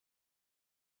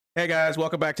Hey guys,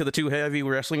 welcome back to the Too Heavy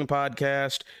Wrestling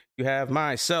Podcast. You have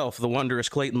myself, the wondrous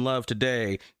Clayton Love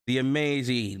today, the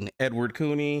amazing Edward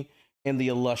Cooney, and the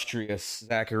illustrious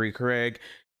Zachary Craig,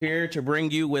 here to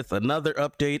bring you with another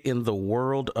update in the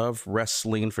world of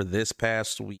wrestling for this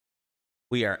past week.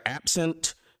 We are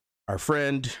absent our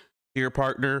friend, dear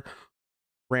partner,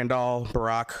 Randall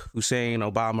Barack Hussein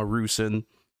Obama Rusin,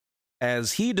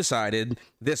 as he decided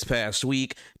this past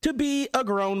week to be a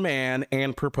grown man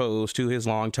and propose to his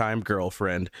longtime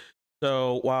girlfriend.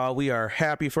 So while we are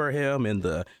happy for him in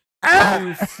the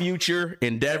future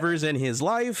endeavors in his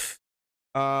life,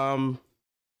 boo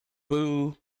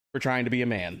for trying to be a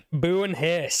man. Boo and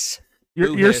hiss.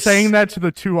 You're saying that to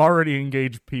the two already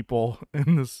engaged people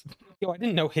in this. Yo, I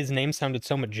didn't know his name sounded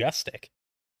so majestic.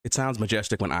 It sounds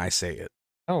majestic when I say it.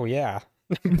 Oh, yeah.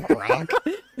 Brock.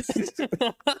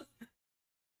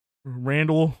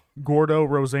 Randall, Gordo,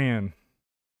 Roseanne.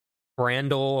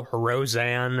 Randall,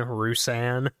 Roseanne,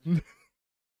 Rusan.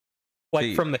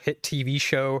 Like from the hit TV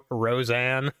show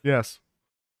Roseanne. Yes.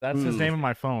 That's his name on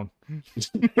my phone.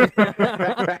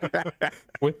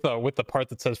 With the part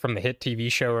that says from the hit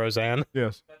TV show Roseanne.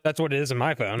 Yes. That's what it is in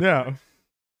my phone. Yeah.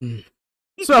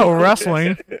 So,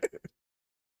 wrestling.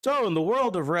 So, in the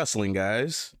world of wrestling,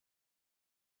 guys,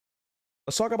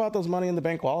 let's talk about those Money in the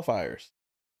Bank qualifiers.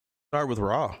 Start with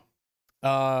Raw.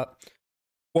 Well,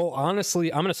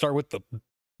 honestly, I'm going to start with the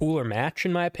cooler match,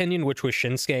 in my opinion, which was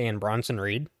Shinsuke and Bronson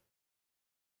Reed.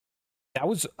 That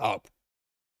was,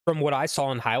 from what I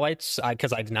saw in highlights,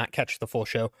 because I did not catch the full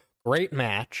show, great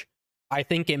match. I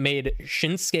think it made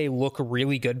Shinsuke look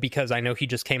really good because I know he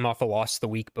just came off a loss the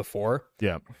week before.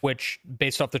 Yeah. Which,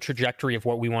 based off the trajectory of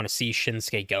what we want to see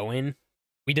Shinsuke go in,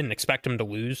 we didn't expect him to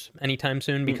lose anytime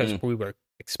soon because we were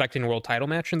expecting a world title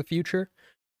match in the future.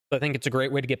 So I think it's a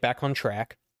great way to get back on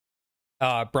track.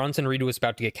 Bronson Reed was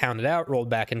about to get counted out, rolled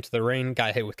back into the ring,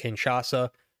 got hit with Kinshasa,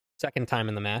 second time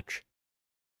in the match.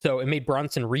 So it made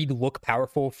Bronson Reed look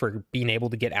powerful for being able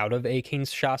to get out of a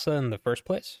Kinshasa in the first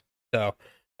place. So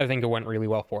I think it went really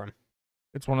well for him.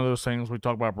 It's one of those things we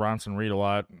talk about Bronson Reed a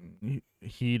lot.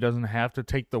 He doesn't have to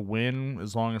take the win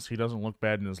as long as he doesn't look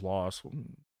bad in his loss.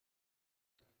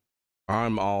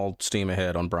 I'm all steam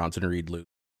ahead on Bronson Reed, Luke.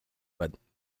 But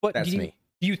that's me.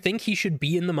 Do you think he should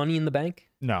be in the Money in the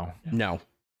Bank? No.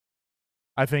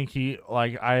 I think he,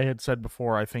 like I had said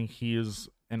before, I think he is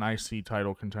an IC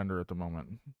title contender at the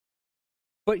moment.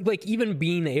 But, like, even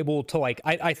being able to, like,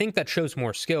 I think that shows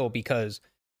more skill because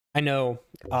I know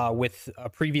with a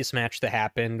previous match that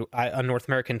happened, a North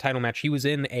American title match, he was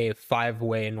in a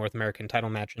 5-way North American title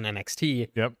match in NXT.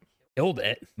 Yep. Killed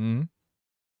it. Mm-hmm.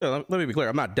 Yeah, let me be clear.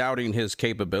 I'm not doubting his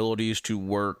capabilities to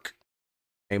work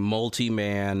a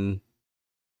multi-man,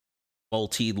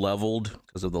 multi-leveled,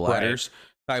 because of the ladders,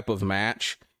 type of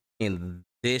match in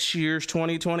this year's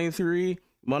 2023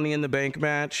 Money in the Bank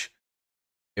match.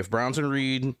 If Bronson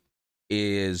Reed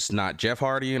is not Jeff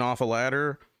Hardying off a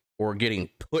ladder or getting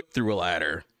put through a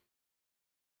ladder,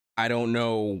 I don't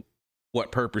know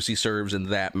what purpose he serves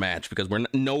in that match, because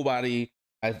nobody,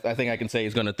 I think I can say,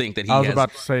 is going to think that he I was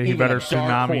about to say he better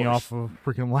tsunami off a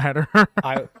freaking ladder.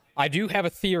 I do have a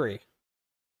theory.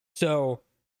 So,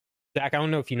 Zach, I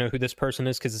don't know if you know who this person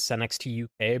is because it's NXT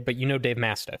UK, but you know Dave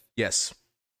Mastiff. Yes.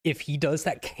 If he does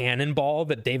that cannonball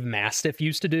that Dave Mastiff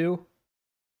used to do,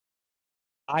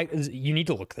 you need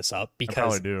to look this up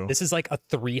because this is like a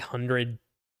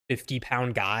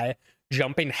 350-pound guy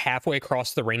jumping halfway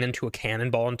across the ring into a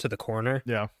cannonball into the corner.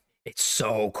 Yeah. It's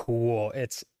so cool.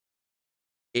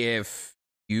 If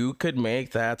you could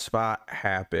make that spot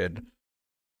happen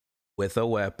with a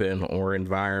weapon or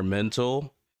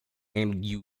environmental and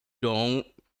you don't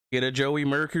get a Joey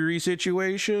Mercury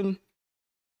situation,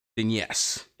 then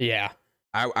yes. Yeah.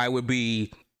 I would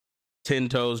be 10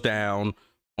 toes down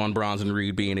on Bronson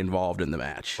Reed being involved in the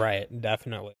match. Right,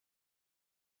 definitely.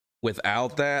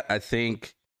 Without that, I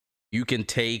think you can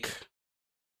take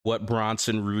what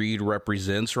Bronson Reed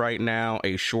represents right now,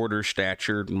 a shorter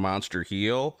statured monster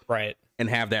heel, right, and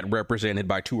have that represented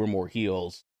by 2 or more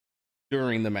heels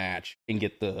during the match and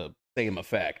get the same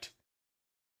effect.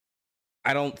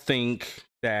 I don't think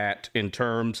that in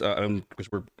terms,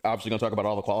 because we're obviously going to talk about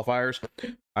all the qualifiers,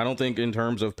 I don't think in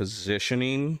terms of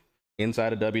positioning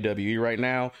inside of WWE right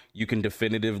now, you can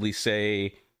definitively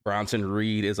say Bronson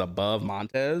Reed is above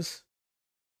Montez.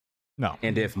 No.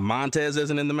 And if Montez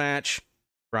isn't in the match,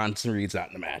 Bronson Reed's not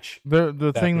in the match.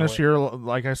 The thing this year,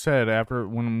 like I said, after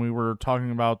when we were talking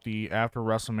about the after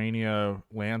WrestleMania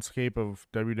landscape of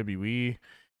WWE,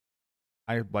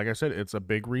 like I said, it's a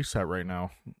big reset right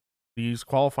now. These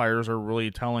qualifiers are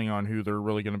really telling on who they're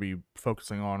really going to be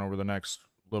focusing on over the next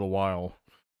little while.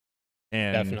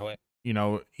 And definitely.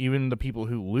 even the people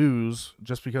who lose,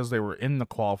 just because they were in the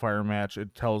qualifier match,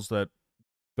 it tells that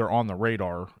they're on the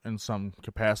radar in some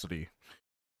capacity.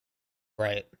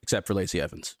 Right. Except for Lacey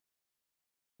Evans.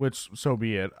 Which, so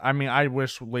be it. I mean, I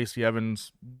wish Lacey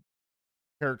Evans'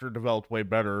 character developed way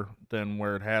better than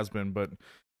where it has been, but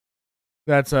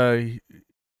that's a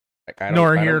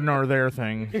nor here nor there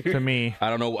thing to me. I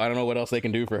don't know what else they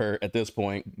can do for her at this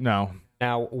point. No.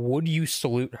 Now, would you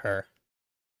salute her?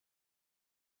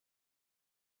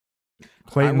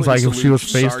 Clayton's like, if she was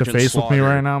face to face with me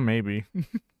right now, maybe.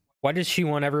 Why does she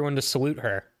want everyone to salute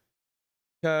her?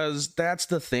 Because that's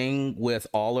the thing with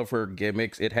all of her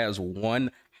gimmicks. It has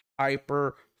one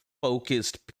hyper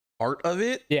focused part of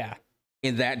it. Yeah.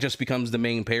 And that just becomes the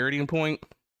main parodying point.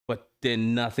 But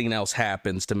then nothing else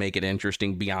happens to make it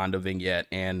interesting beyond a vignette.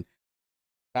 And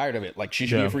tired of it. Like, she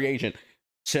should be a free agent.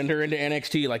 Send her into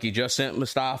NXT like you just sent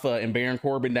Mustafa and Baron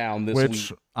Corbin down this week.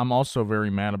 Which I'm also very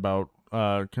mad about,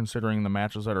 considering the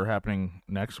matches that are happening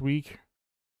next week.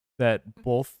 That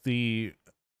both the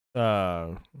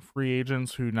free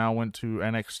agents who now went to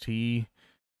NXT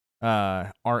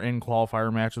are in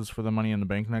qualifier matches for the Money in the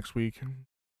Bank next week.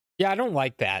 Yeah, I don't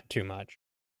like that too much.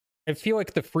 I feel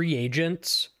like the free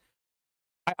agents,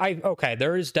 okay,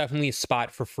 there is definitely a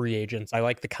spot for free agents. I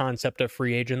like the concept of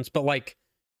free agents, but like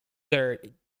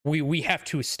we have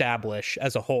to establish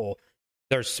as a whole,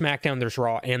 there's SmackDown, there's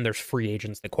Raw, and there's free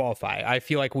agents that qualify. I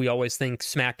feel like we always think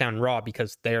SmackDown, Raw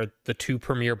because they're the two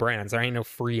premier brands. There ain't no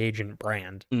free agent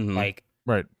brand. Mm-hmm. Like,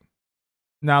 right.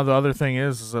 Now, the other thing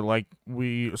is that, like,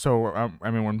 we're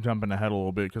jumping ahead a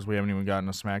little bit because we haven't even gotten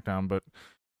to SmackDown, but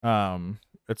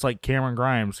it's like Cameron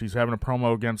Grimes. He's having a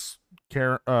promo against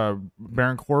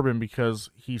Baron Corbin because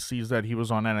he sees that he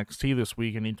was on NXT this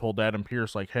week, and he told Adam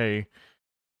Pearce, like, hey,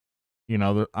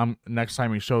 next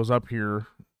time he shows up here,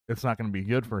 it's not going to be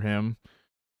good for him.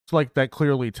 So, like, that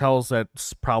clearly tells that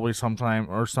probably sometime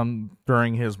or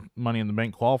during his Money in the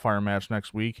Bank qualifier match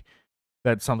next week,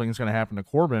 that something's going to happen to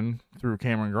Corbin through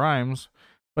Cameron Grimes.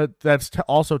 But that's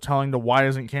also telling to why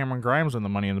isn't Cameron Grimes in the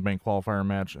Money in the Bank qualifier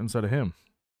match instead of him?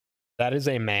 that is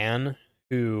a man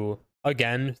who,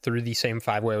 again, through the same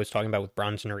five-way I was talking about with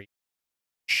Bronson Reed,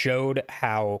 showed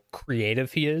how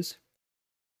creative he is.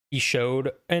 He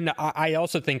showed, and I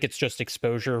also think it's just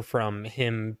exposure from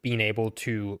him being able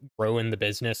to grow in the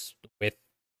business with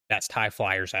best high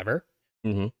flyers ever.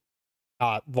 Mm-hmm.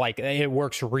 Like, it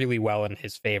works really well in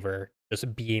his favor,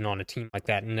 just being on a team like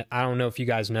that. And I don't know if you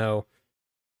guys know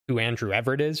who Andrew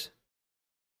Everett is.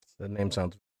 The name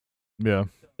sounds... Yeah.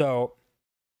 So,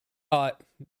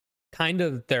 kind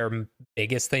of their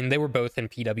biggest thing, they were both in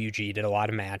PWG, did a lot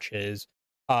of matches.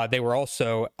 They were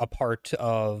also a part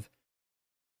of,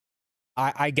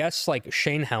 I guess, like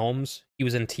Shane Helms. He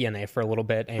was in TNA for a little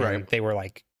bit, and they were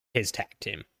like his tag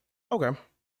team. Okay.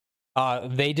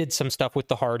 They did some stuff with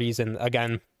the Hardys, and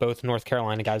again, both North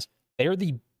Carolina guys. They're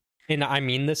and I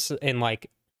mean this in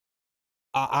like,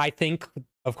 I think,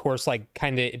 of course, like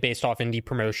kind of based off indie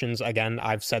promotions. Again,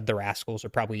 I've said the Rascals are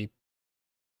probably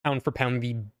pound for pound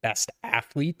the best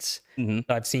athletes that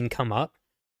I've seen come up.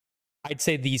 I'd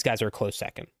say these guys are a close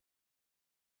second.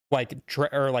 Like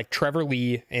Trevor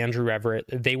Lee, Andrew Everett,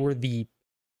 they were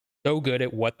so good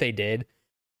at what they did,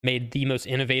 made the most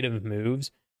innovative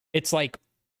moves. It's like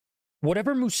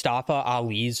whatever Mustafa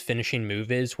Ali's finishing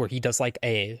move is, where he does like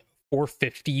a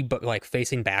 450 but like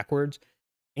facing backwards.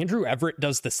 Andrew Everett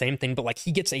does the same thing, but like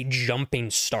he gets a jumping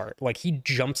start. Like he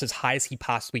jumps as high as he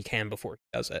possibly can before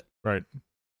he does it. Right.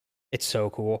 It's so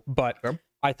cool. But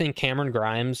I think Cameron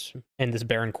Grimes and this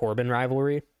Baron Corbin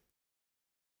rivalry,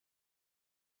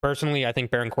 personally, I think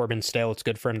Baron Corbin's stale. It's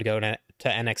good for him to go to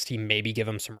NXT, maybe give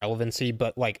him some relevancy,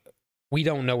 but like we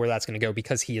don't know where that's going to go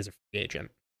because he is a free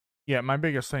agent. Yeah, my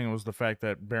biggest thing was the fact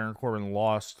that Baron Corbin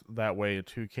lost that way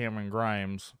to Cameron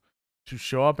Grimes to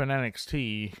show up in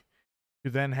NXT,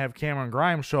 to then have Cameron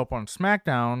Grimes show up on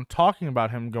SmackDown talking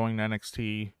about him going to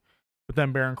NXT, but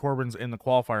then Baron Corbin's in the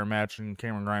qualifier match and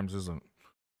Cameron Grimes isn't.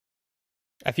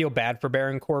 I feel bad for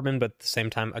Baron Corbin, but at the same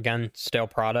time, again, stale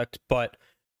product, but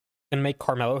going to make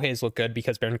Carmelo Hayes look good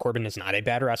because Baron Corbin is not a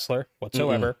bad wrestler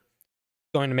whatsoever.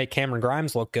 Going to make Cameron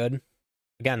Grimes look good.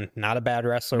 Again, not a bad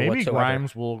wrestler whatsoever. Maybe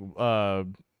Grimes will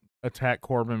attack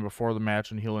Corbin before the match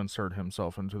and he'll insert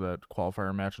himself into that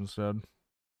qualifier match instead.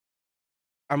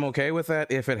 I'm okay with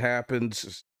that if it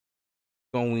happens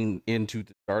going into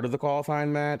the start of the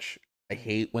qualifying match. I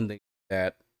hate when they do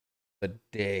that the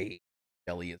day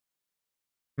Kelly is.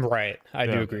 Right. I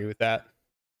do agree with that.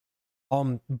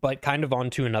 But kind of on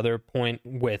to another point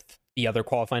with the other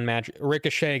qualifying match,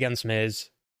 Ricochet against Miz,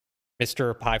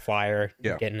 Mr. High Flyer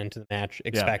getting into the match,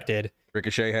 expected.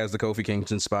 Ricochet has the Kofi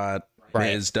Kingston spot.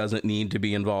 Right. Miz doesn't need to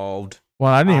be involved.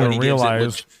 Well, I didn't But even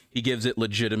realize. he gives it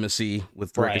legitimacy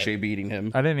with Right. Ricochet beating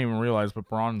him. I didn't even realize, but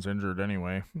Braun's injured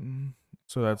anyway.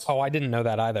 So that's. Oh, I didn't know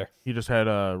that either. He just had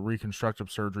a reconstructive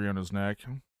surgery on his neck.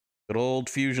 Good old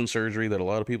fusion surgery that a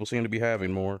lot of people seem to be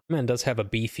having more. Man does have a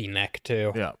beefy neck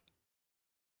too. Yeah.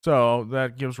 So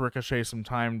that gives Ricochet some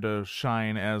time to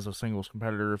shine as a singles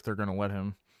competitor if they're going to let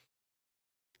him.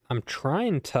 I'm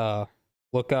trying to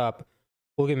look up.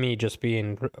 Look at me just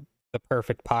being the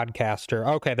perfect podcaster.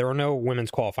 Okay, there were no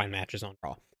women's qualifying matches on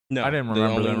Raw. No, I didn't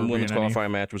remember the there only being women's any.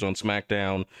 qualifying match was on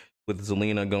SmackDown with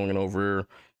Zelina going over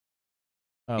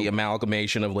the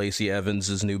amalgamation of Lacey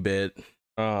Evans' new bit.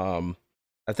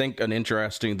 I think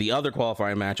the other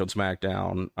qualifying match on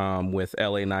SmackDown with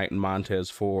LA Knight and Montez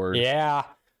Ford. Yeah.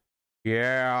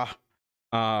 Yeah.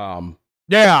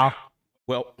 Yeah.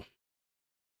 Well,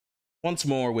 once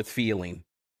more with feeling.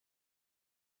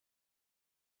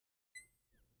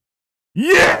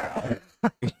 Yeah.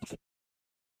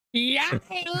 Yeah.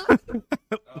 Okay.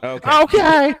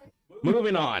 Okay.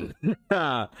 Moving on.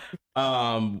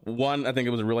 One, I think it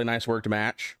was a really nice worked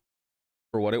match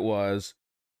for what it was.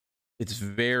 It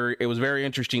was very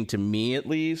interesting to me, at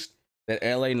least, that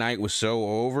LA Knight was so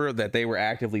over that they were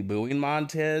actively booing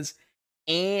Montez.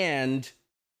 And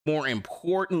more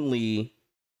importantly,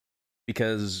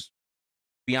 because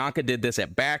Bianca did this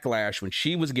at Backlash when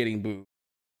she was getting booed,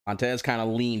 Montez kind of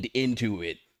leaned into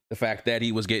it. The fact that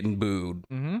he was getting booed,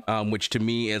 which to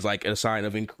me is like a sign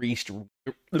of increased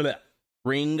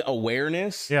ring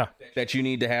awareness. Yeah. That you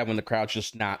need to have when the crowd's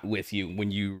just not with you, when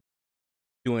you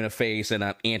doing a face and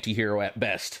an anti-hero at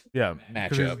best. Yeah.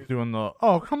 Matchup. He's doing the,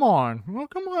 oh, come on. Well,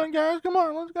 come on, guys. Come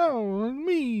on. Let's go.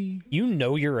 Me. You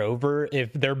know you're over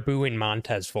if they're booing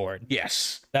Montez Ford.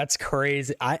 Yes. That's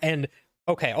crazy.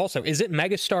 Okay, also, is it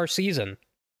Megastar season?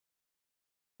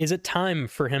 Is it time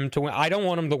for him to win? I don't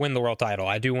want him to win the world title.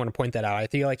 I do want to point that out. I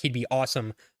feel like he'd be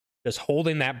awesome just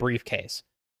holding that briefcase.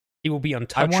 He will be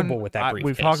untouchable with that briefcase.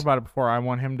 We've talked about it before. I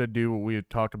want him to do what we had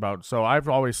talked about. So I've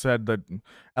always said that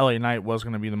LA Knight was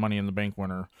going to be the Money in the Bank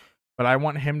winner. But I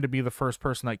want him to be the first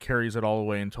person that carries it all the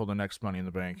way until the next Money in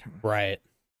the Bank. Right.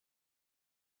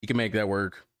 You can make that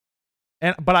work.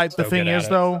 But the thing is,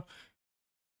 though,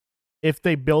 if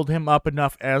they build him up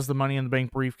enough as the Money in the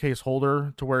Bank briefcase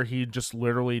holder to where he just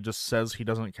literally just says he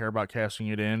doesn't care about cashing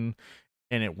it in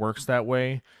and it works that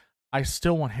way, I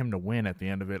still want him to win at the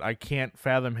end of it. I can't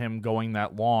fathom him going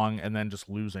that long and then just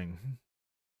losing.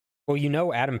 Well, you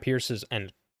know, Adam Pearce is,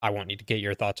 and I want you to get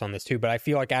your thoughts on this too, but I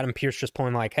feel like Adam Pearce just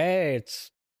pulling like, hey,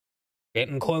 it's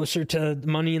getting closer to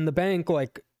Money in the Bank.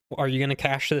 Like, are you going to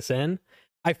cash this in?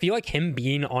 I feel like him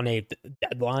being on a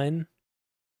deadline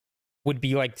would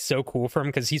be like so cool for him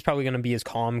because he's probably going to be as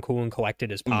calm, cool, and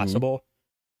collected as possible.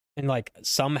 And like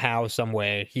somehow, some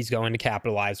way, he's going to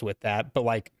capitalize with that. But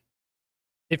like,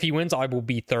 if he wins, I will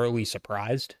be thoroughly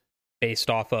surprised based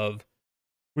off of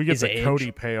we get his the age.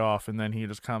 Cody payoff, and then he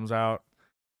just comes out.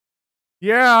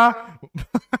 Yeah.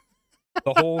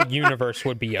 The whole universe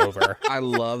would be over. I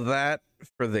love that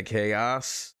for the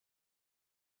chaos,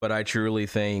 but I truly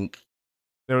think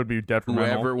that would be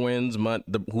detrimental.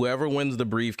 whoever wins the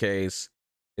briefcase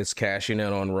is cashing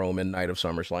in on Roman night of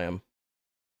SummerSlam.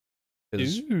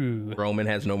 Because Roman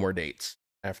has no more dates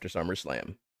after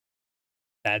SummerSlam.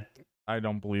 I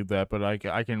don't believe that, but I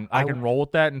can roll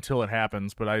with that until it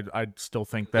happens. But I still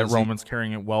think that Roman's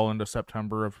carrying it well into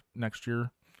September of next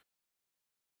year.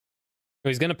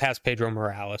 He's going to pass Pedro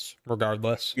Morales,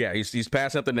 regardless. Yeah, he's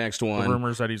passing up the next one. The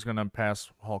rumors that he's going to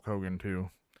pass Hulk Hogan too.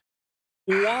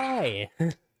 Why?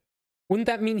 Wouldn't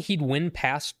that mean he'd win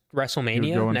past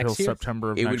WrestleMania next year?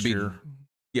 September of next year.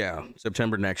 Yeah,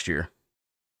 September next year.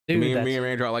 Dude, me and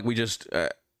Randy, like me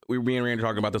and Randy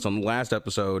talking about this on the last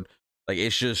episode. Like,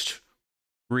 it's just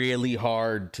really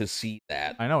hard to see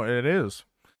that. I know it is,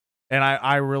 and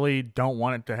I really don't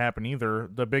want it to happen either.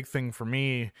 The big thing for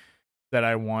me that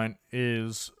I want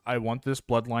is I want this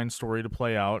bloodline story to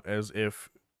play out as if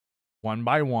one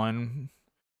by one,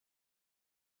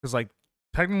 because like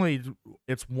technically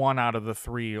it's one out of the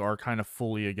three are kind of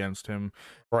fully against him.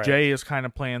 Right. Jay is kind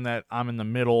of playing that I'm in the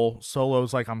middle.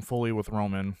 Solo's like I'm fully with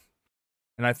Roman,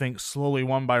 and I think slowly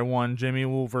one by one Jimmy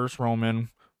will verse Roman,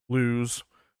 lose.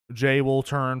 Jay will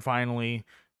turn finally,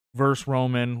 verse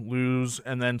Roman, lose,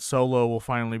 and then Solo will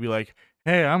finally be like,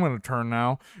 hey, I'm going to turn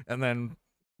now. And then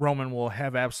Roman will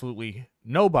have absolutely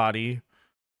nobody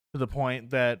to the point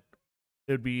that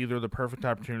it would be either the perfect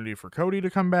opportunity for Cody to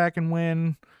come back and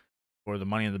win or the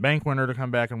Money in the Bank winner to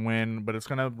come back and win, but it's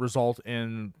going to result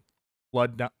in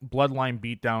bloodline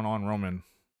beatdown on Roman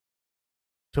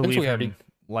to leave him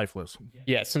lifeless.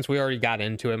 Yeah, since we already got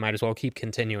into it, might as well keep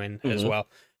continuing as well.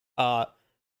 What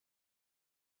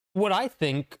I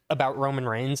think about Roman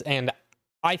Reigns, and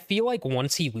I feel like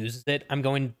once he loses it, I'm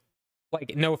going,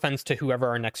 like, no offense to whoever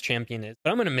our next champion is,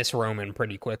 but I'm going to miss Roman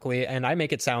pretty quickly. And I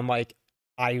make it sound like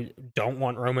I don't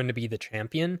want Roman to be the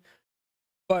champion.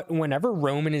 But whenever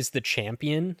Roman is the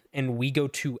champion and we go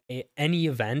to any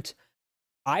event,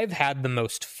 I've had the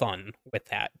most fun with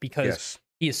that because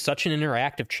he is such an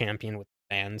interactive champion with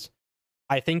fans.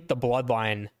 I think the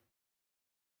Bloodline,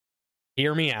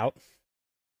 hear me out,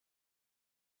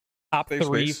 top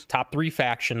three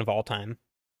faction of all time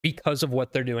because of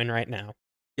what they're doing right now.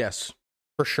 Yes.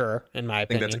 For sure, in my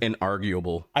opinion. I think that's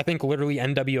inarguable. I think literally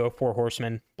NWO, Four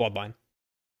Horsemen, Bloodline.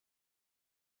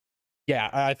 Yeah,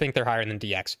 I think they're higher than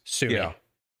DX. Sue me.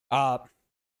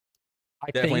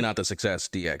 Definitely not the success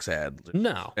DX had.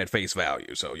 No. At face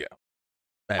value, so yeah.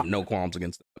 I have no qualms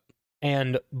against that.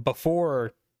 And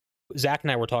before, Zach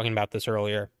and I were talking about this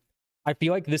earlier, I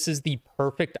feel like this is the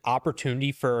perfect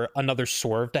opportunity for another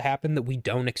swerve to happen that we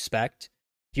don't expect.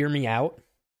 Hear me out.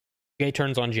 Jay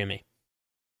turns on Jimmy.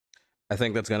 I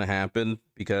think that's going to happen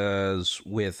because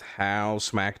with how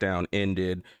SmackDown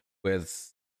ended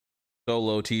with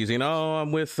Solo teasing, oh,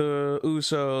 I'm with the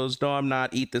Usos. No, I'm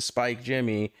not. Eat the spike,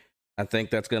 Jimmy. I think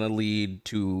that's going to lead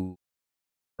to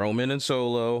Roman and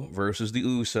Solo versus the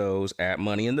Usos at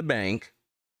Money in the Bank.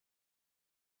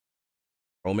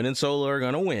 Roman and Solo are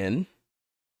going to win.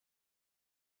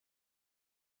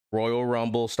 Royal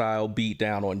Rumble style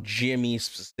beatdown on Jimmy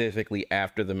specifically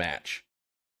after the match.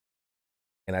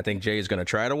 And I think Jay's going to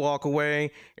try to walk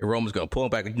away, and Roman's going to pull him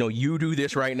back. No, you do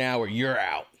this right now or you're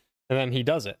out. And then he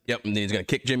does it. Yep, and then he's going to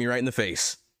kick Jimmy right in the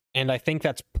face. And I think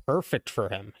that's perfect for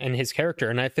him and his character.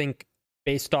 And I think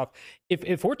based off,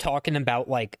 if we're talking about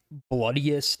like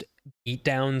bloodiest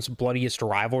beatdowns, bloodiest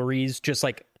rivalries, just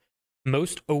like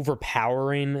most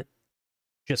overpowering,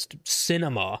 just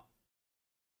cinema,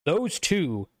 those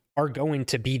two are going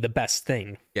to be the best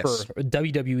thing for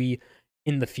WWE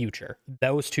in the future.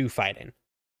 Those two fighting.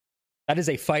 That is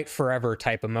a fight forever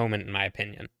type of moment, in my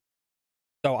opinion.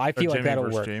 So I feel like that'll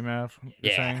work.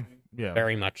 Yeah,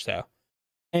 very much so.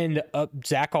 And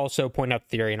Zach also pointed out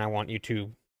the theory, and I want you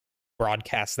to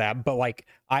broadcast that. But like,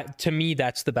 to me,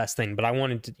 that's the best thing. But I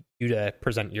wanted you to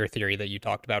present your theory that you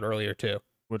talked about earlier too.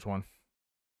 Which one?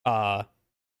 Kind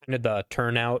of the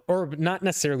turnout, or not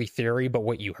necessarily theory, but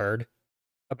what you heard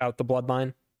about the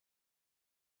Bloodline.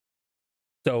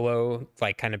 Solo,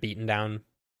 like, kind of beaten down.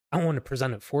 I want to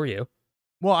present it for you.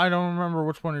 Well, I don't remember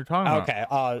which one you're talking about.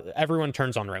 Okay, everyone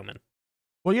turns on Roman.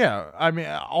 Well, yeah. I mean,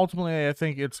 ultimately, I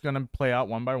think it's going to play out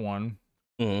one by one.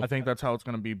 Mm-hmm. I think that's how it's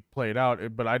going to be played out.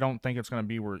 But I don't think it's going to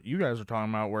be where you guys are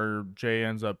talking about, where Jay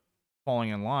ends up falling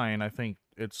in line. I think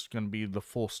it's going to be the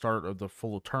full start of the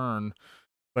full turn.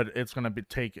 But it's going to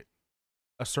take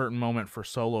a certain moment for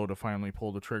Solo to finally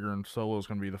pull the trigger, and Solo is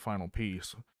going to be the final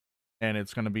piece. And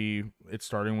it's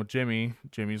starting with Jimmy.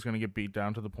 Jimmy's going to get beat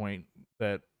down to the point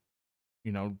that,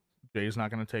 you know, Jay's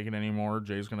not going to take it anymore.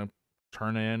 Jay's going to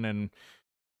turn in and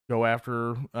go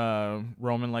after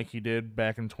Roman like he did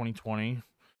back in 2020.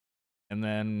 And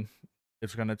then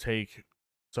it's going to take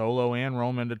Solo and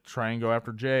Roman to try and go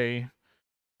after Jay.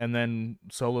 And then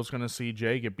Solo's going to see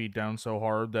Jay get beat down so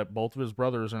hard that both of his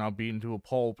brothers are now beaten to a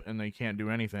pulp and they can't do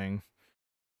anything.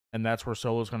 And that's where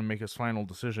Solo's going to make his final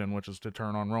decision, which is to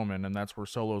turn on Roman. And that's where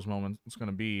Solo's moment is going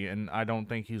to be. And I don't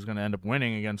think he's going to end up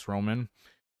winning against Roman.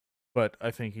 But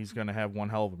I think he's going to have one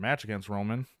hell of a match against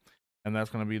Roman. And that's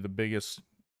going to be the biggest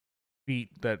feat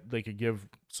that they could give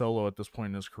Solo at this point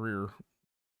in his career.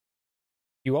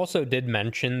 You also did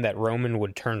mention that Roman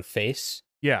would turn face.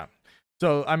 Yeah.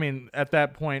 So, I mean, at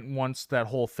that point, once that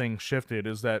whole thing shifted,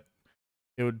 is that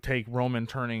it would take Roman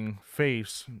turning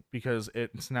face because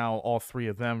it's now all three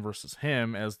of them versus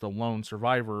him as the lone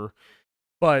survivor.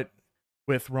 But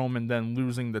with Roman then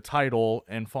losing the title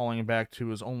and falling back to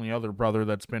his only other brother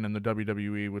that's been in the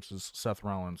WWE, which is Seth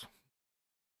Rollins.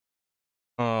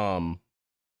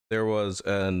 There was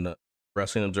an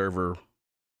Wrestling Observer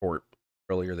report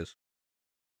earlier this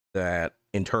that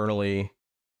internally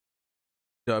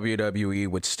WWE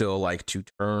would still like to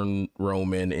turn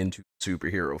Roman into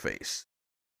superhero face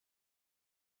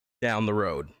down the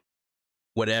road,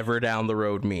 whatever down the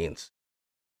road means.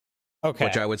 Okay,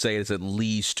 which I would say is at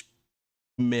least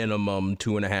minimum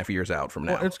 2.5 years out from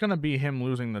now. Well, it's going to be him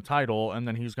losing the title, and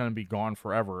then he's going to be gone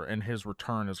forever, and his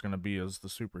return is going to be as the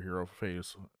superhero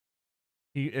face.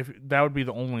 If that would be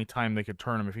the only time they could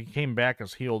turn him. If he came back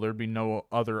as heel, there'd be no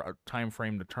other time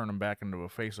frame to turn him back into a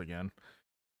face again.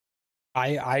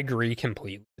 I agree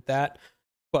completely with that,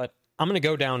 but I'm going to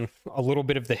go down a little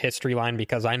bit of the history line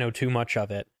because I know too much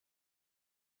of it.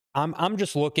 I'm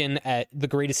just looking at the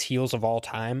greatest heels of all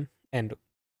time and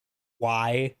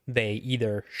why they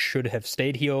either should have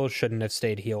stayed heel, shouldn't have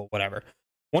stayed heel, whatever.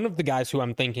 One of the guys who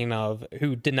I'm thinking of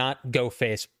who did not go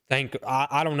face,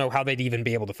 I don't know how they'd even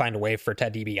be able to find a way for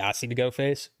Ted DiBiase to go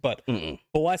face, but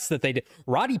bless that they did.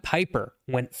 Roddy Piper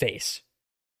went face.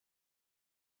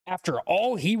 After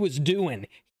all he was doing,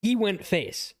 he went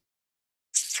face.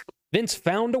 Vince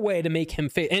found a way to make him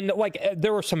face. And like,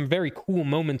 there were some very cool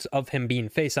moments of him being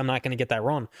face. I'm not going to get that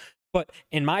wrong. But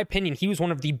in my opinion, he was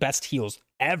one of the best heels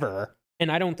ever. And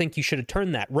I don't think you should have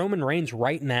turned that. Roman Reigns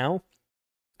right now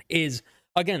is,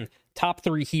 again, top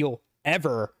 3 heel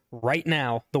ever right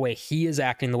now. The way he is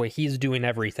acting, the way he is doing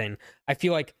everything. I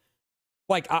feel like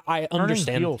I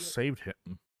understand. Turning heel saved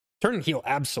him. Turning heel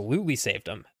absolutely saved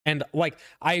him. And like,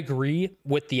 I agree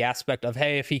with the aspect of,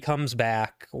 hey, if he comes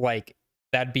back, like,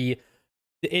 that'd be,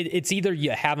 it's either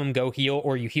you have him go heel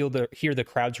or you hear the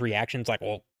crowd's reactions like,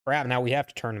 well, crap, now we have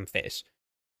to turn him face.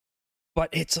 But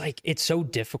it's like, it's so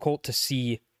difficult to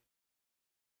see,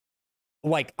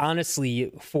 like,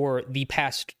 honestly, for the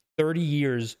past 30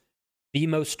 years, the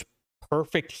most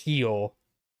perfect heel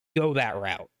go that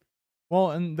route.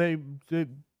 Well, and they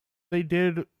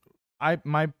did.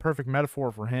 My perfect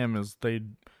metaphor for him is they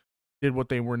did what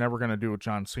they were never going to do with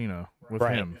John Cena with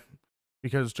him.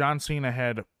 Because John Cena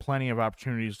had plenty of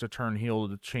opportunities to turn heel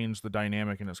to change the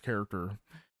dynamic in his character.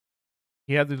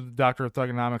 He had the Doctor of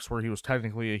Thugonomics where he was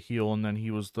technically a heel, and then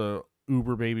he was the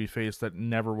uber baby face that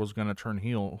never was going to turn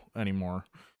heel anymore.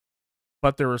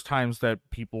 But there was times that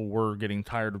people were getting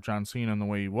tired of John Cena and the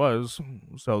way he was,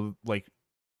 so like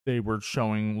they were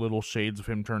showing little shades of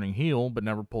him turning heel, but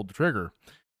never pulled the trigger.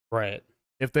 Right.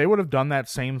 If they would have done that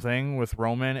same thing with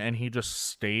Roman and he just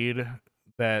stayed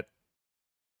that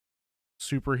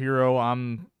superhero,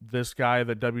 I'm this guy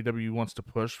that WWE wants to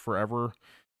push forever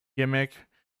gimmick,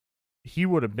 he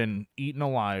would have been eaten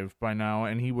alive by now,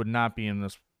 and he would not be in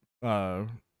this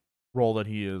role that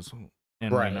he is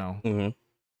in right now. Mm-hmm.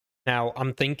 Now,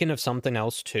 I'm thinking of something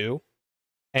else too,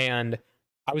 and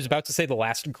I was about to say the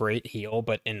last great heel,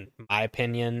 but in my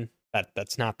opinion,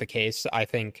 that's not the case. I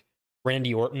think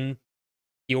Randy Orton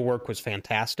heel work was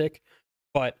fantastic,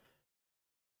 but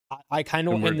I kind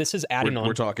of, and this is adding on.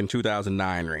 We're talking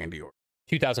 2009 Randy Orton.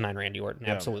 2009 Randy Orton,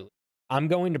 absolutely. I'm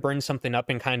going to bring something up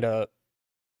and kind of,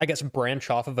 I guess, branch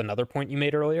off of another point you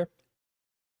made earlier.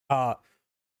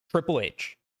 Triple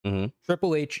H. Mm-hmm.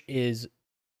 Triple H is,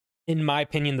 in my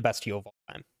opinion, the best heel of all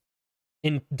time.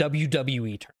 In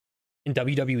WWE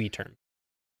terms.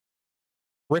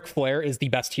 Ric Flair is the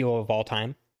best heel of all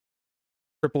time.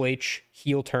 Triple H,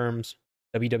 heel terms,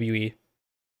 WWE,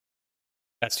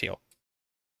 best heel.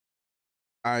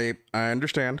 I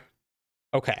understand.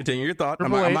 Okay. Continue your thought.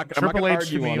 Triple H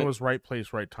to me it. was right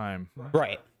place, right time.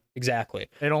 Right. Exactly.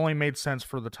 It only made sense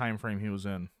for the time frame he was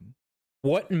in.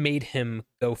 What made him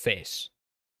go face?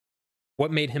 What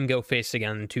made him go face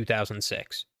again in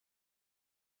 2006?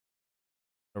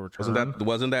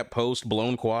 Wasn't that post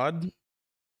blown quad?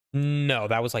 No,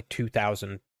 that was like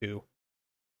 2002.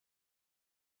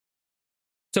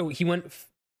 So he went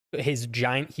his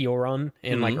giant heel run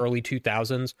in like early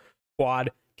 2000s.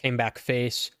 Quad, came back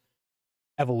face,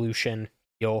 evolution,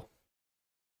 heel.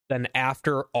 Then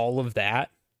after all of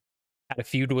that, had a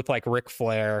feud with like Ric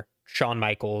Flair, Shawn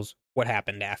Michaels. What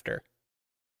happened after?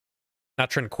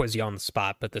 Not trying to quiz you on the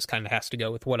spot, but this kind of has to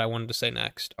go with what I wanted to say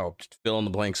next. Oh, just fill in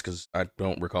the blanks because I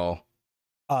don't recall.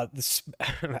 This,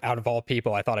 out of all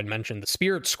people, I thought I'd mention the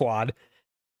Spirit Squad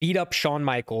beat up Shawn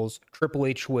Michaels. Triple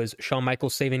H was Shawn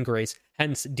Michaels' saving grace.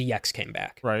 Hence, DX came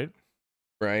back. Right.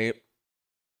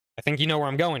 I think you know where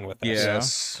I'm going with this.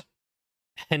 Yes.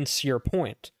 Hence your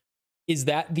point. Is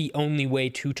that the only way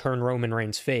to turn Roman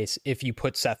Reigns face if you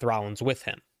put Seth Rollins with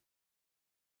him?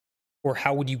 Or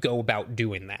how would you go about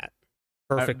doing that?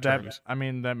 Perfect terms. I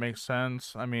mean, that makes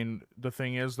sense. I mean, the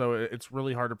thing is, though, it's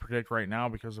really hard to predict right now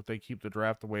because if they keep the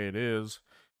draft the way it is,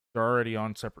 they're already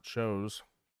on separate shows.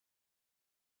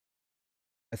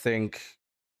 I think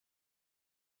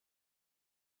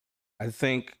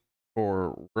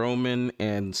for Roman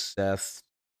and Seth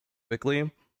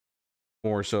specifically,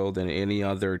 more so than any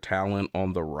other talent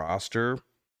on the roster,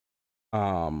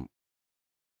 when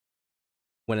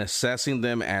assessing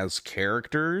them as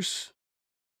characters,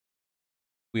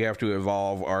 we have to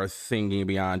evolve our thinking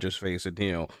beyond just face and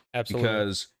heel. Absolutely.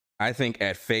 Because I think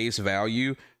at face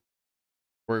value,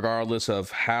 regardless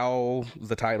of how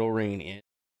the title reign is,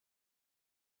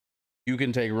 you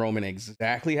can take Roman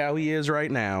exactly how he is right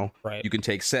now. Right. You can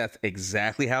take Seth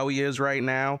exactly how he is right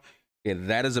now. And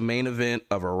that is a main event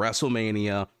of a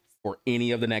WrestleMania for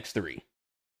any of the next three.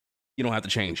 You don't have to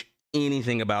change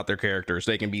anything about their characters.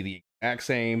 They can be the exact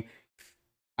same.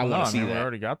 I want to see We that.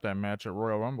 already got that match at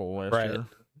Royal Rumble last Right. year.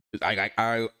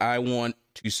 I want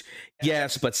to.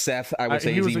 Yes, but Seth, I would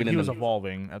say, he was the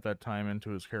evolving at that time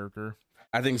into his character.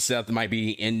 I think Seth might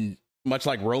be in, much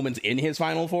like Roman's in his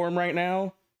final form right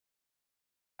now.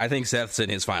 I think Seth's in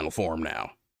his final form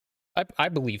now. I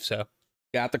believe so.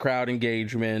 Got the crowd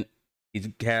engagement.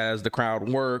 He has the crowd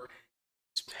work.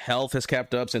 His health has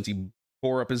kept up since he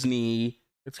tore up his knee.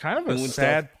 It's kind of a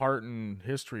sad part in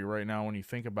history right now when you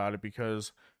think about it,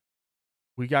 because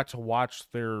we got to watch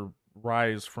their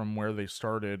rise from where they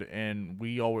started, and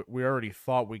we already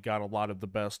thought we got a lot of the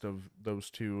best of those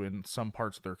two in some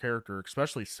parts of their character,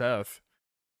 especially Seth,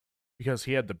 because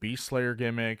he had the Beast Slayer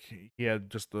gimmick, he had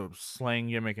just the slang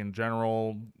gimmick in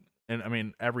general, and I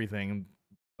mean everything,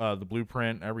 the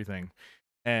blueprint, everything,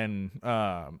 and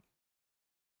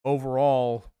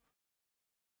overall,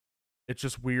 it's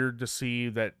just weird to see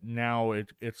that now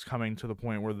it's coming to the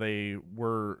point where they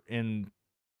were in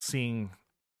seeing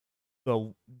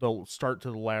the start to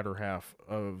the latter half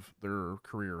of their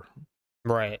career.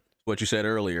 Right. What you said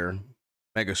earlier,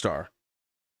 megastar.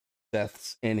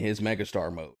 Seth's in his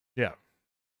megastar mode. Yeah.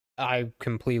 I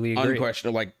completely agree.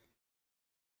 Unquestionable. Like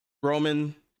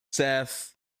Roman,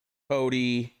 Seth,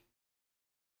 Cody,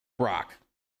 Brock,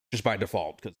 just by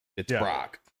default, because it's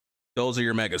Brock. Those are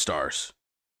your megastars.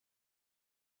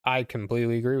 I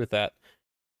completely agree with that.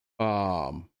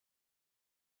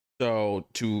 So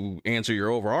to answer your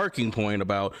overarching point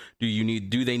about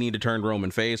do they need to turn Roman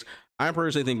face? I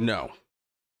personally think no.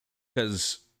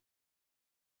 Because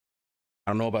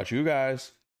I don't know about you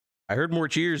guys, I heard more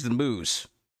cheers than boos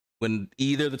when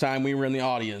either the time we were in the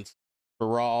audience for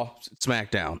Raw,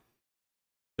 SmackDown.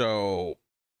 So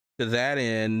to that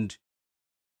end,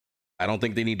 I don't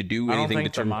think they need to do anything. I don't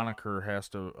think to turn the moniker has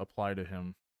to apply to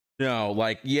him. No,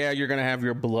 like, yeah, you're going to have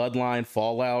your bloodline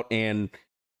fallout, and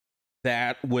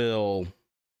that will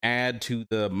add to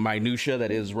the minutia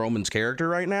that is Roman's character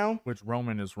right now. Which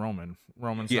Roman is Roman.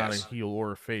 Roman's not a heel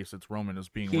or a face. It's Roman as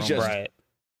being Roman. Just right.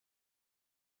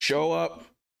 Show up,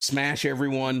 smash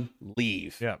everyone,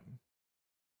 leave. Yeah.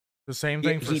 The same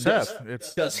thing for Seth. He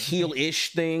does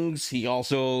heel-ish things. He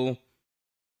also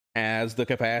has the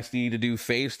capacity to do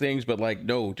face things, but like,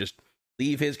 no, just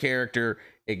leave his character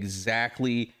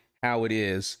exactly how it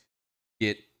is.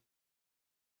 It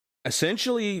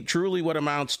essentially truly what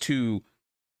amounts to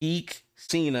peak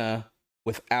Cena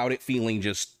without it feeling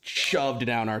just shoved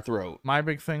down our throat. My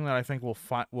big thing that I think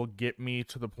will get me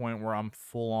to the point where I'm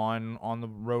full on the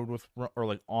road with, or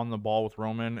like on the ball with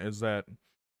Roman, is that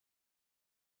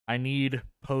I need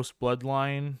post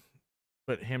Bloodline,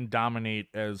 but him dominate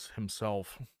as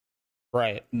himself.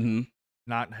 Right. Mm-hmm.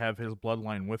 Not have his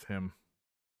bloodline with him.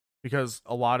 Because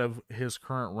a lot of his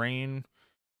current reign,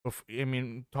 I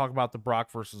mean, talk about the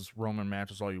Brock versus Roman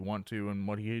matches all you want to, and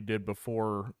what he did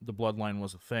before the bloodline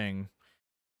was a thing.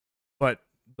 But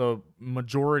the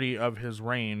majority of his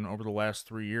reign over the last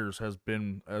 3 years has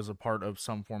been as a part of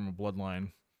some form of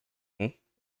bloodline. Mm-hmm.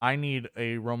 I need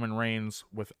a Roman Reigns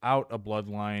without a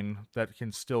bloodline that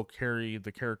can still carry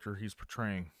the character he's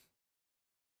portraying.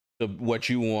 So what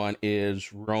you want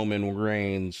is Roman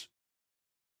Reigns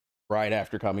right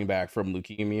after coming back from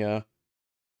leukemia,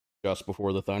 just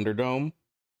before the Thunderdome?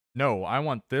 No, I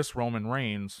want this Roman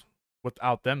Reigns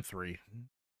without them three.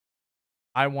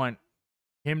 I want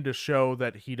him to show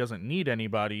that he doesn't need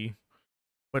anybody,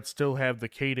 but still have the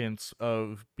cadence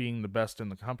of being the best in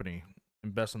the company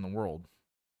and best in the world.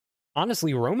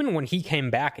 Honestly, Roman, when he came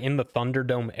back in the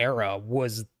Thunderdome era,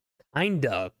 was kind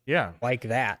of like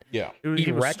that. Yeah.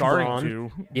 He was starting Braun.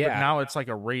 to, Yeah. but now it's like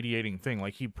a radiating thing.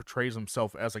 Like, he portrays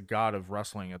himself as a god of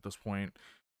wrestling at this point.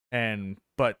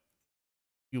 But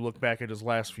you look back at his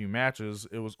last few matches,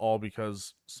 it was all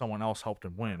because someone else helped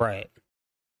him win. Right.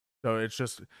 So it's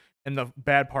just, and the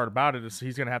bad part about it is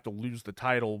he's going to have to lose the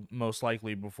title most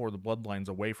likely before the bloodline's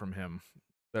away from him.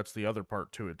 That's the other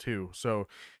part to it too. So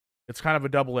it's kind of a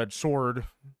double-edged sword.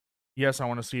 Yes, I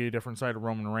want to see a different side of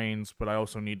Roman Reigns, but I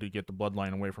also need to get the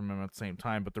bloodline away from him at the same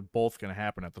time, but they're both going to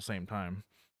happen at the same time.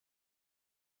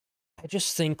 I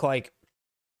just think, like,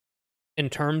 in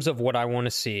terms of what I want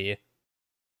to see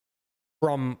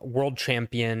from world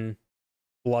champion,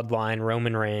 bloodline,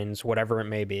 Roman Reigns, whatever it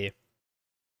may be,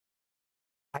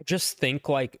 I just think,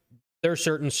 like, there are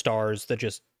certain stars that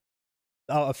just,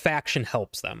 a faction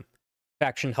helps them.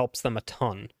 Faction helps them a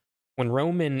ton. When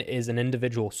Roman is an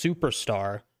individual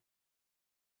superstar,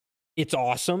 it's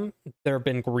awesome. There have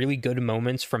been really good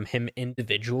moments from him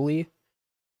individually,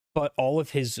 but all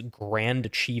of his grand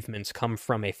achievements come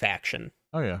from a faction.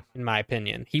 Oh, yeah. In my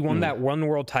opinion. He won that one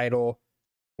world title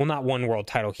well, not one world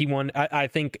title. He won, I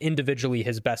think individually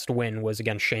his best win was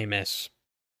against Sheamus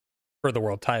for the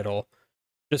world title,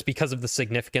 just because of the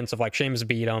significance of like Sheamus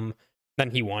beat him,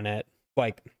 then he won it.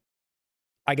 Like,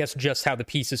 I guess just how the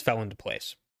pieces fell into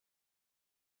place.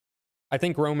 I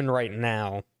think Roman right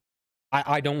now,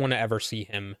 I don't want to ever see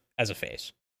him as a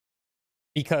face.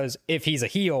 Because if he's a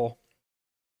heel,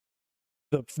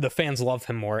 the fans love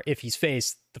him more. If he's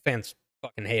face, the fans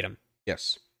fucking hate him.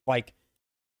 Yes. Like,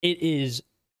 it is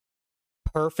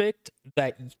perfect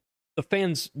that the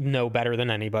fans know better than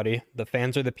anybody. The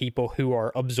fans are the people who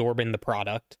are absorbing the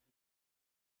product.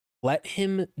 Let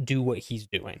him do what he's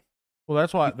doing. Well,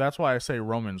 that's why I say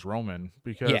Roman's Roman,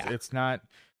 because it's not,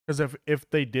 because if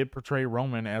they did portray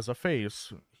Roman as a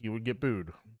face, he would get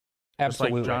booed.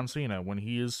 Absolutely. Just like John Cena, when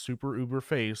he is super uber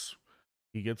face,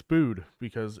 he gets booed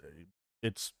because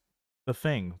it's the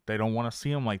thing. They don't want to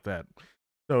see him like that.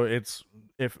 So it's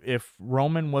if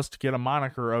Roman was to get a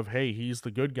moniker of, hey, he's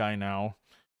the good guy now,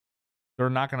 they're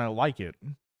not gonna like it.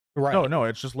 Right. No,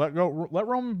 it's just let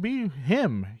Roman be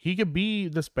him. He could be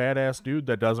this badass dude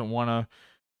that doesn't want to,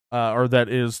 or that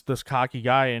is this cocky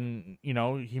guy, and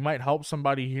he might help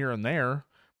somebody here and there,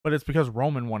 but it's because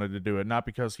Roman wanted to do it, not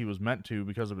because he was meant to,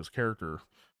 because of his character.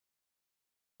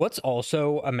 Let's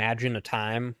also imagine a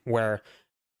time where,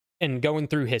 in going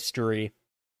through history,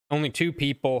 only two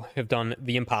people have done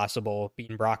the impossible,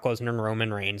 beating Brock Lesnar and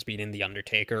Roman Reigns, beating The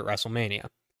Undertaker at WrestleMania.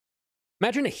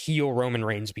 Imagine a heel Roman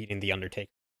Reigns beating The Undertaker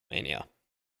at WrestleMania.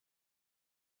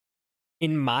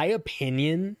 In my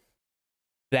opinion,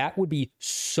 that would be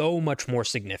so much more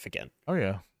significant. Oh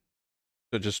yeah.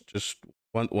 So just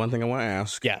one thing I want to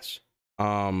ask. Yes.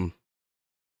 An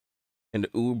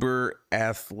uber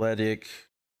athletic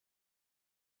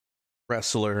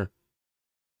wrestler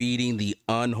beating the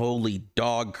unholy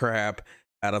dog crap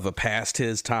out of a past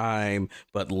his time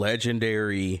but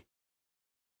legendary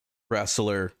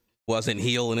wrestler wasn't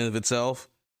heel in and of itself.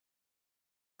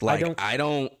 Like, I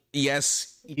don't.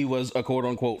 Yes, he was a quote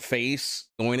unquote face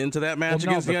going into that match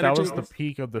against the Undertaker. That was the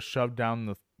peak of the shove down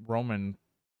the Roman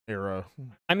era.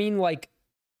 I mean, like,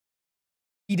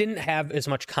 he didn't have as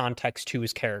much context to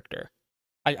his character.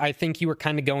 I think you were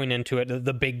kind of going into it.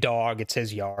 The big dog, it's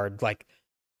his yard. Like,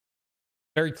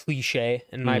 very cliche,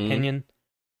 in my opinion.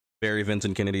 Very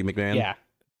Vincent Kennedy McMahon. Yeah.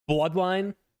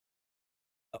 Bloodline.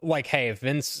 Like, hey, if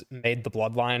Vince made the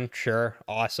Bloodline, sure,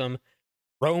 awesome.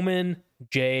 Roman,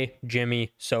 Jay,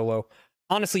 Jimmy, Solo.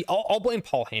 Honestly, I'll blame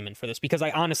Paul Heyman for this, because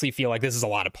I honestly feel like this is a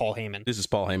lot of Paul Heyman. This is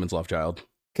Paul Heyman's love child.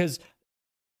 Because,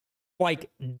 like,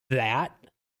 that,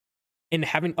 and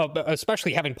having,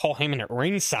 especially having Paul Heyman at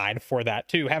ringside for that,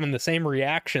 too, having the same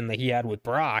reaction that he had with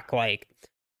Brock, like,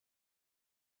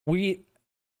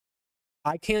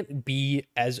 I can't be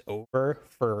as over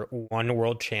for one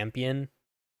world champion,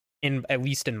 at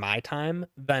least in my time,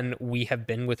 than we have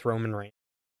been with Roman Reigns.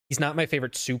 He's not my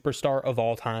favorite superstar of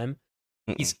all time.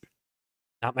 He's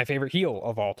not my favorite heel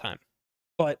of all time.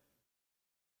 But,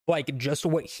 like, just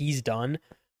what he's done,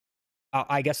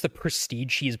 I guess the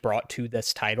prestige he's brought to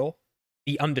this title,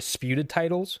 the Undisputed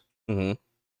titles,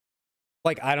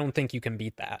 like, I don't think you can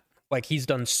beat that. Like, he's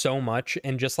done so much,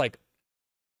 and just, like,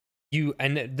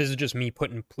 and this is just me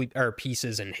putting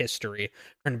pieces in history,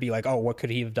 trying to be like, oh, what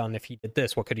could he have done if he did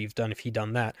this? What could he have done if he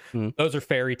done that? Those are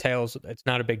fairy tales. It's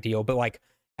not a big deal. But, like,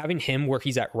 having him where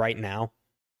he's at right now,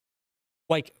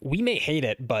 like, we may hate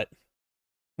it, but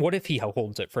what if he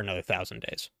holds it for another 1,000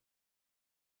 days?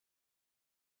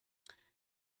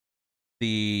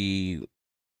 The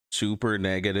super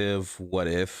negative what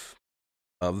if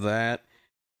of that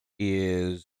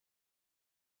is,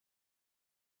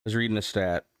 I was reading a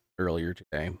stat earlier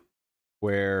today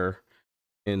where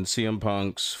in CM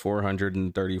Punk's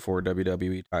 434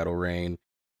 WWE title reign,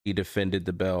 he defended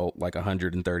the belt like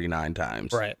 139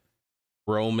 times. Right.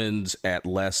 Roman's at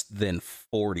less than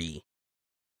 40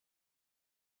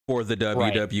 for the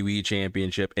WWE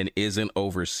Championship and isn't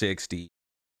over 60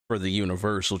 for the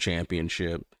Universal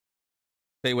Championship.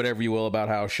 Say whatever you will about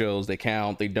house shows. They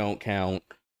count, they don't count.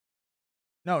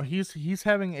 No, he's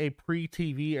having a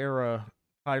pre-TV era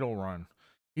title run.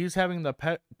 He's having the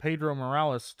Pedro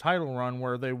Morales title run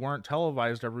where they weren't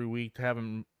televised every week to have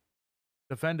him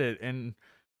defend it, and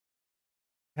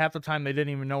half the time they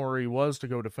didn't even know where he was to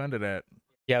go defend it at.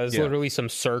 Yeah, there's literally some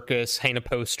circus, hang a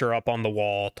poster up on the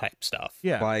wall type stuff.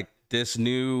 Yeah. Like this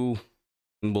new,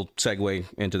 and we'll segue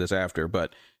into this after,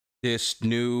 but this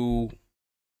new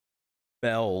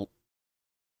belt,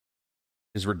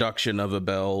 his reduction of a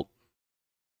belt,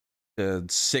 the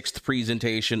sixth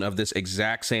presentation of this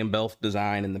exact same belt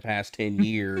design in the past 10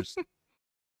 years.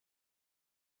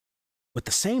 With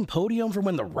the same podium from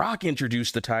when The Rock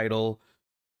introduced the title.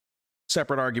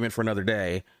 separate argument for another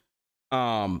day.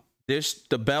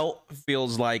 The belt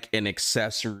feels like an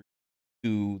accessory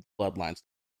to Bloodlines,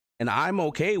 and I'm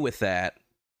okay with that.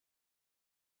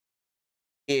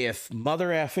 If mother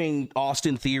effing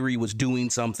Austin Theory was doing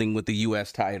something with the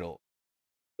U.S. title,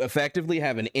 effectively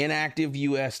have an inactive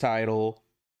U.S. title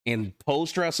in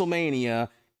post WrestleMania,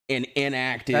 an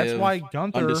inactive That's why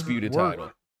Gunther Undisputed worked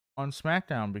title on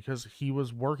SmackDown, because he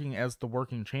was working as the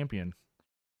working champion.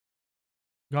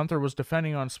 Gunther was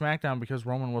defending on SmackDown because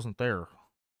Roman wasn't there.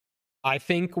 I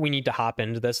think we need to hop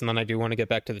into this, and then I do want to get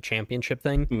back to the championship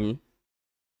thing.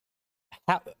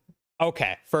 Mm-hmm.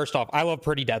 Okay, first off, I love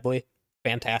Pretty Deadly.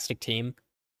 Fantastic team.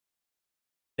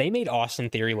 They made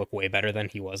Austin Theory look way better than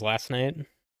he was last night.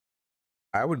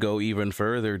 I would go even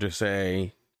further to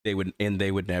say they would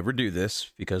never do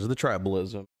this because of the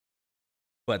tribalism.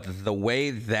 But the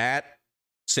way that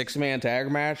 6-man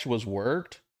tag match was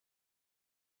worked,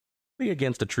 be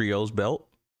against a trios belt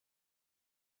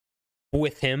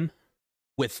With him?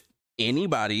 with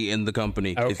anybody in the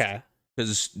company. Okay.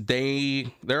 Because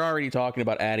they're already talking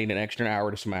about adding an extra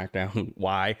hour to SmackDown.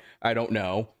 Why? I don't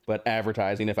know. But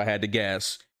advertising, if I had to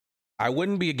guess, I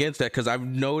wouldn't be against that, because I've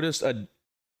noticed, and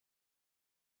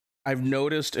I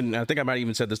think I might have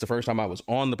even said this the first time I was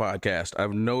on the podcast,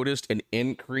 I've noticed an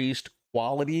increased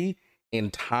quality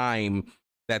and time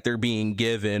that they're being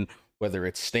given, whether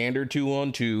it's standard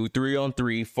 2-on-2,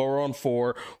 3-on-3,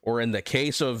 4-on-4, or in the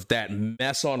case of that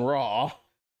mess on Raw,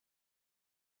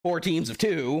 4 teams of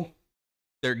 2.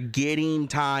 They're getting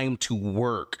time to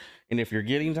work. And if you're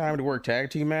getting time to work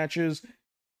tag team matches,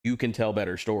 you can tell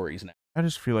better stories now. I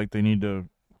just feel like they need to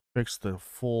fix the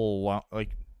full,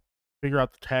 figure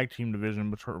out the tag team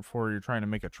division before you're trying to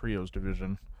make a trios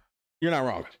division. You're not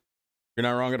wrong. You're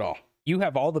not wrong at all. You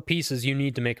have all the pieces you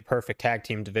need to make a perfect tag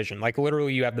team division. Like,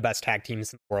 literally, you have the best tag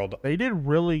teams in the world. They did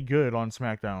really good on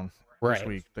SmackDown this Right.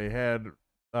 week. They had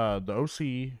the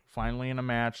OC finally in a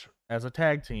match as a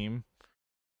tag team.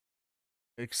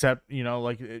 Except, they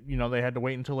had to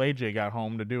wait until AJ got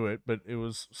home to do it, but it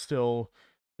was still,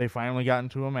 they finally got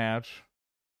into a match.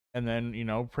 And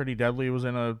then, Pretty Deadly was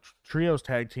in a trios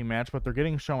tag team match, but they're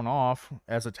getting shown off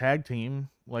as a tag team.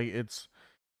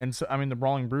 The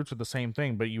Brawling Brutes are the same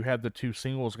thing, but you had the 2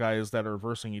 singles guys that are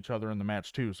versing each other in the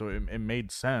match too. So it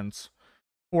made sense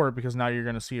for it, because now you're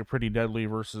going to see a Pretty Deadly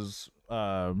versus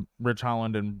Rich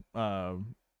Holland and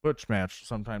Butch match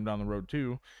sometime down the road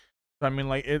too. So,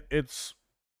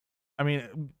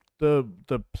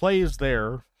 the play is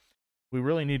there. We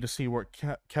really need to see what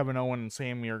Kevin Owen and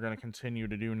Sammy are going to continue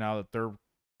to do now that they're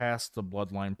past the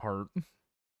bloodline part,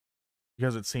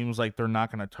 because it seems like they're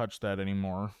not going to touch that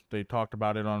anymore. They talked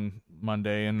about it on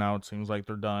Monday, and now it seems like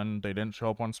they're done. They didn't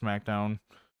show up on SmackDown.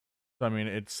 So,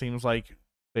 it seems like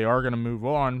they are going to move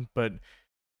on, but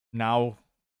now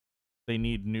they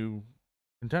need new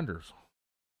contenders.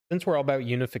 Since we're all about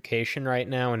unification right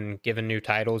now and giving new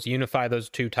titles, unify those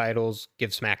 2 titles,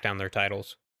 give SmackDown their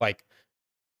titles. Like,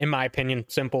 in my opinion,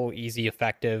 simple, easy,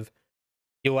 effective.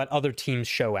 You let other teams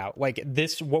show out. Like,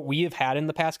 this, what we have had in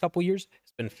the past couple years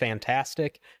has been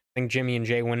fantastic. I think Jimmy and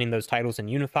Jay winning those titles and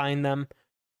unifying them,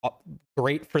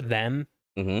 great for them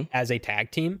as a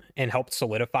tag team, and helped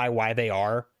solidify why they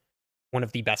are one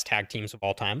of the best tag teams of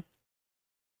all time.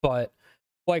 But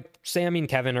Sammy and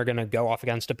Kevin are going to go off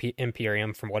against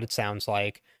Imperium, from what it sounds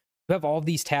like. You have all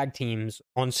these tag teams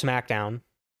on SmackDown.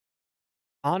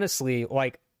 Honestly,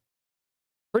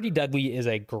 Pretty Deadly is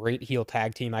a great heel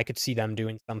tag team. I could see them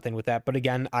doing something with that. But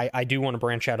again, I do want to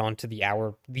branch out onto the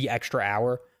extra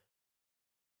hour.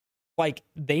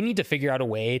 They need to figure out a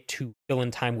way to fill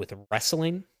in time with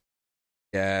wrestling.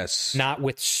 Yes. Not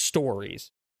with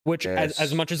stories. Which,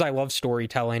 as much as I love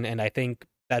storytelling, and I think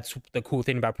that's the cool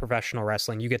thing about professional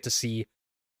wrestling, you get to see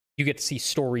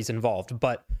stories involved,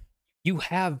 but you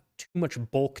have too much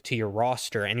bulk to your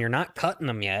roster and you're not cutting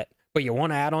them yet, but you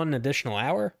want to add on an additional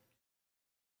hour?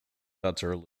 That's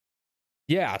early.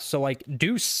 Yeah, so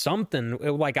do something.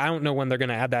 I don't know when they're going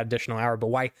to add that additional hour, but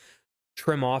why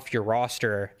trim off your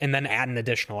roster and then add an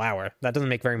additional hour? That doesn't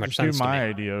make very much sense to me. My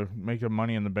idea, make a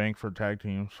Money in the Bank for tag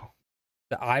teams.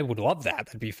 I would love that.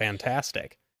 That'd be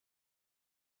fantastic.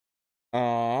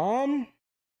 All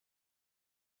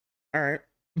right.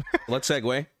 Let's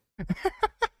segue.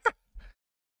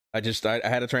 I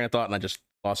had a train of thought and I just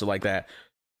lost it like that.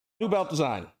 New belt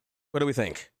design. What do we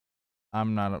think?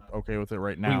 I'm not okay with it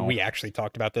right now. We actually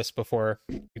talked about this before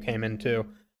you came in too.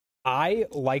 I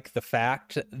like the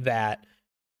fact that,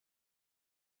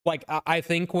 I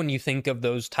think when you think of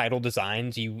those title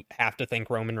designs, you have to think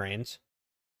Roman Reigns.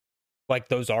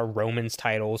 Those are Roman's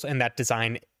titles, and that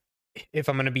design, if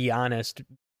I'm going to be honest,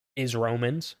 is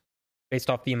Roman's. based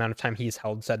off the amount of time he's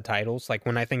held said titles. Like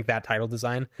when I think that title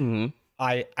design,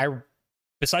 I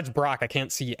besides Brock, I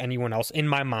can't see anyone else in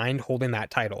my mind holding that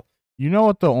title. You know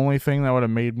what? The only thing that would have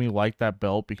made me like that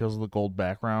belt because of the gold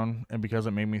background and because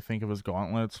it made me think of his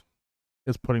gauntlets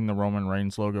is putting the Roman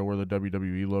Reigns logo where the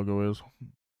WWE logo is.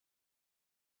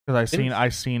 Because I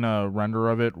seen a render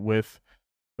of it with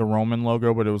the Roman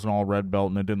logo, but it was an all red belt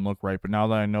and it didn't look right. But now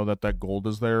that I know that gold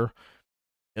is there,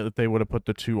 if they would have put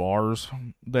the 2 R's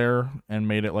there and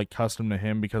made it like custom to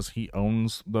him because he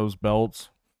owns those belts,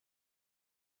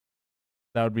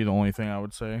 that would be the only thing I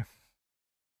would say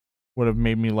would have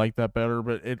made me like that better.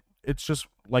 But it's just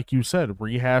like you said,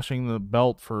 rehashing the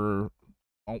belt for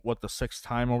what, the 6th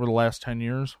time over the last 10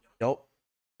 years. Yep.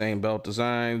 Same belt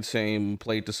design, same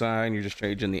plate design. You're just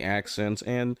changing the accents.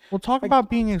 And well, talk about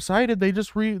being excited. They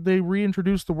just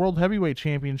reintroduced the World Heavyweight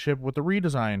Championship with the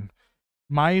redesign.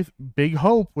 My big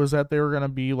hope was that they were going to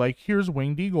be like, here's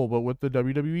Winged Eagle, but with the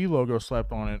WWE logo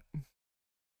slapped on it.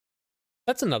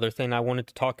 That's another thing I wanted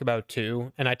to talk about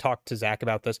too, and I talked to Zach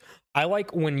about this. I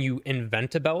like when you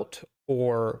invent a belt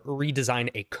or redesign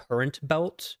a current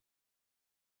belt.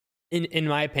 In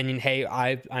my opinion, hey,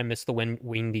 I missed the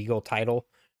Winged Eagle title.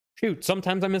 Shoot,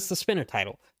 sometimes I miss the spinner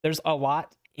title. There's a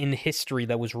lot in history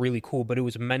that was really cool, but it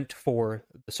was meant for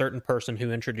the certain person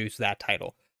who introduced that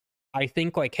title. I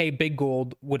think like, hey, Big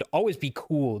Gold would always be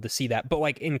cool to see that. But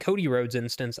like in Cody Rhodes'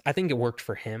 instance, I think it worked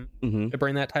for him to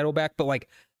bring that title back. But like,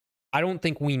 I don't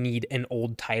think we need an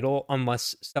old title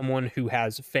unless someone who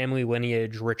has family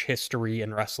lineage, rich history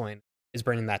in wrestling is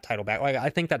bringing that title back. Like, I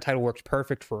think that title works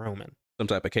perfect for Roman. Some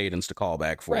type of cadence to call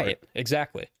back for it. Right,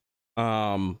 exactly.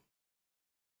 I'm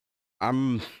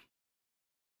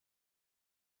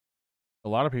a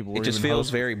lot of people. It just feels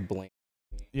very blank.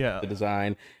 Yeah, the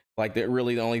design. Like that,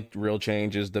 really, the only real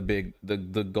change is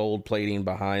the gold plating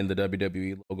behind the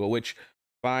WWE logo, which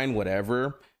fine,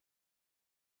 whatever.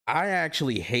 I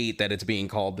actually hate that it's being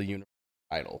called the Universal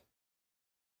title.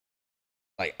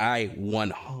 Like, I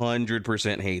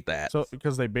 100% hate that. So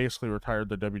because they basically retired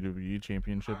the WWE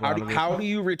Championship. How do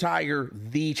you retire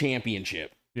the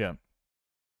championship? Yeah,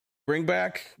 bring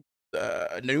back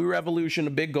a new revolution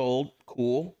of Big Gold.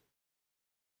 Cool.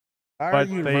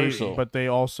 But they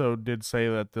also did say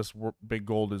that this Big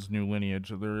Gold is new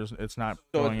lineage. It's not.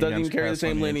 So it doesn't carry the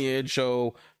same lineage.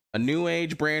 So a new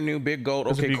age, brand new Big Gold.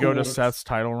 Okay, if you cool. go to Seth's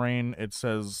title reign, it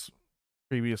says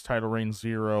previous title reign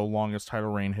 0, longest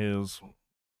title reign his,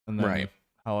 and then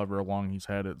however long he's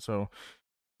had it. So,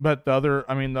 but the other,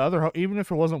 even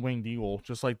if it wasn't Winged Eagle,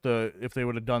 just like if they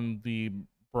would have done the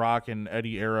Brock and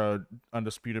Eddie era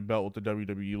Undisputed belt with the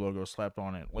WWE logo slapped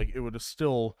on it, like it would have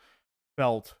still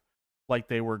felt like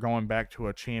they were going back to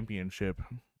a championship,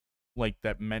 like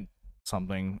that meant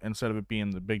something instead of it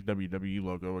being the big WWE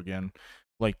logo again,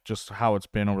 like just how it's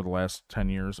been over the last 10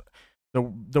 years.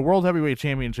 The World Heavyweight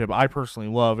Championship I personally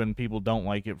love, and people don't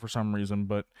like it for some reason,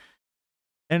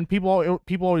 and people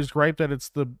always gripe that it's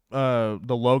the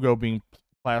logo being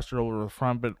plastered over the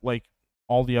front, but like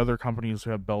all the other companies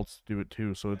who have belts do it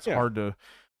too, so it's hard to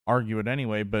argue it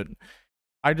anyway. But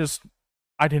I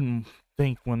didn't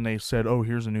think when they said, oh,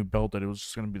 here's a new belt, that it was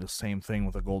just going to be the same thing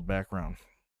with a gold background.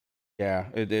 Yeah,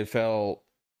 it felt...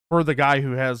 For the guy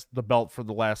who has the belt for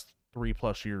the last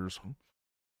 3+ years.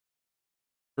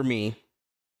 For me,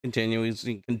 continues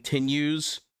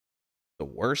the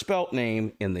worst belt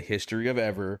name in the history of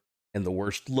ever, and the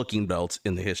worst looking belts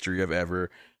in the history of ever.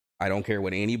 I don't care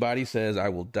what anybody says. I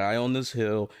will die on this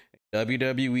hill.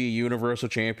 WWE Universal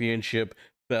Championship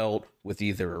belt with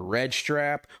either a red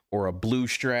strap or a blue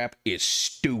strap is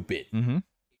stupid.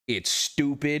 It's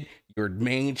stupid. Your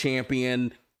main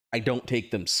champion, I don't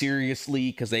take them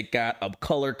seriously because they got a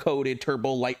color-coded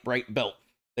turbo light bright belt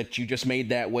that you just made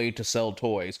that way to sell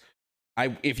toys.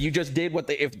 If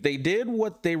they did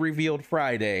what they revealed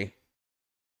Friday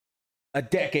a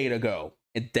decade ago,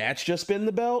 and that's just been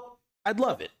the belt, I'd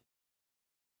love it.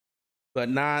 But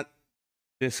not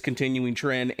this continuing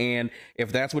trend, and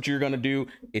if that's what you're going to do,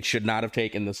 it should not have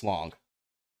taken this long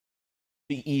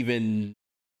to even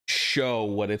show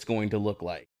what it's going to look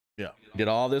like. Yeah. Did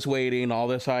all this waiting, all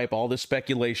this hype, all this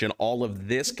speculation, all of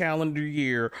this calendar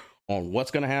year on what's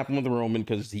going to happen with Roman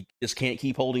because he just can't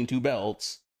keep holding 2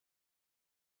 belts.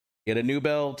 Get a new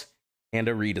belt and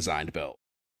a redesigned belt.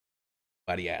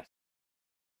 Buddy asked.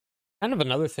 Kind of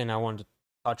another thing I wanted to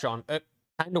touch on, kind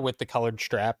of with the colored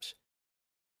straps.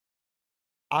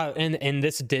 And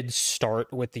this did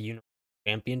start with the Universal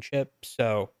Championship,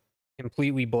 so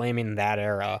completely blaming that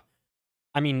era.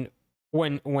 I mean,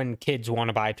 when kids want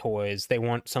to buy toys, they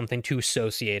want something to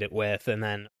associate it with, and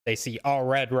then they see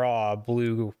red Raw,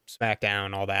 blue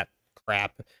SmackDown, all that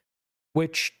crap,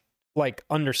 which like,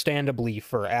 understandably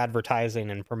for advertising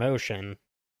and promotion,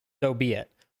 so be it.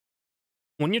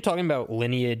 When you're talking about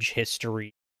lineage,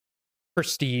 history,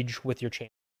 prestige with your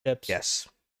championships, Yes.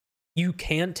 you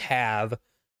can't have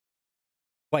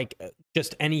like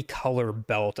just any color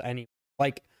belt, any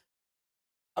like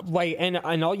and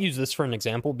I'll use this for an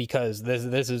example because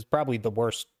this is probably the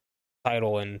worst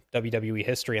title in WWE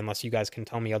history, unless you guys can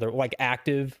tell me other, like,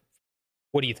 active.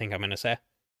 What do you think I'm gonna say?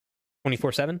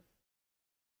 24/7.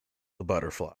 The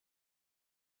butterfly.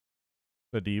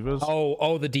 The Divas.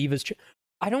 Oh, the Divas.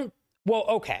 I don't. Well,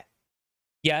 okay.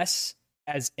 Yes,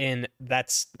 as in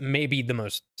that's maybe the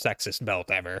most sexist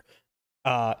belt ever.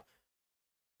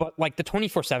 But like the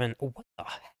 24/7, what the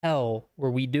hell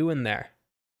were we doing there?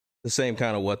 The same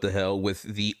kind of what the hell with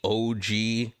the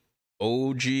OG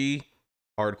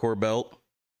hardcore belt.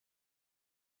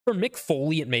 For Mick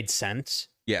Foley, it made sense.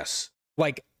 Yes.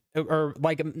 Like, or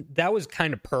like that was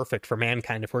kind of perfect for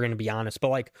Mankind, if we're going to be honest. But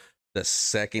like, The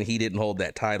second he didn't hold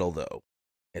that title, though,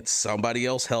 and somebody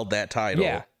else held that title.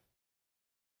 yeah.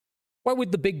 Why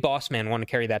would the Big Boss Man want to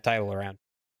carry that title around?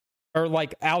 Or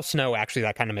like Al Snow, actually,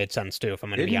 that kind of made sense too, if I'm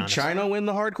going to be Didn't honest. China win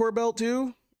the hardcore belt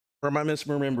too? Or am I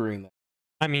misremembering that?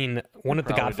 I mean, one of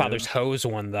the Probably Godfather's did. hoes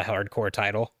won the hardcore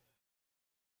title.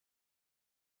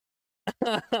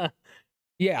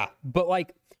 Yeah, but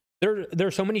like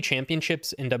there's so many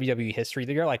championships in WWE history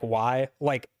that you're like, why?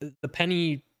 Like the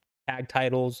penny tag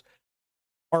titles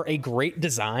are a great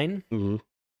design, Mm-hmm.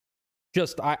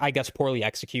 just I guess poorly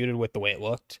executed with the way it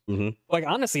looked. Mm-hmm. Like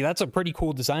honestly, that's a pretty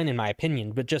cool design in my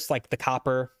opinion, but just like the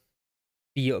copper,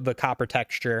 the copper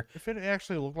texture. If it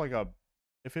actually looked like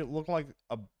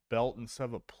a belt instead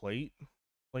of a plate,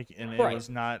 like, and it Right. was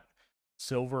not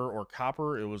silver or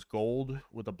copper, it was gold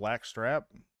with a black strap,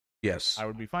 Yes. I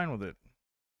would be fine with it.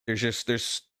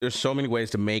 There's so many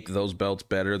ways to make those belts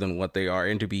better than what they are.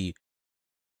 And to be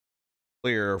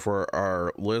clear for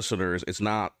our listeners, it's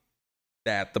not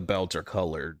that the belts are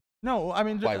colored. No, I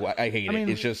mean, I hate I it. mean,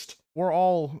 It's just we're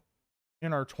all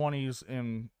in our 20s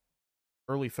and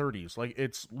early 30s. Like,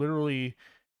 it's literally,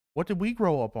 what did we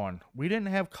grow up on? We didn't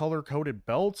have color-coded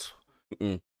belts.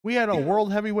 Mm-mm. We had a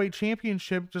World Heavyweight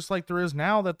Championship just like there is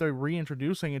now that they're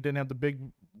reintroducing. It didn't have the big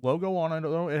logo on it,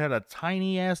 though. It had a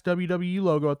tiny-ass WWE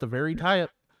logo at the very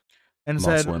top and I'm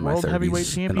said also in my World 30s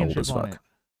Heavyweight and old as Championship on fuck. it.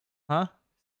 Huh?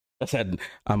 I said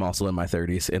I'm also in my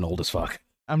 30s and old as fuck.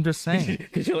 I'm just saying.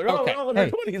 Because you're like, oh, Okay. we're all in our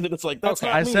Hey. 20s, and it's like that's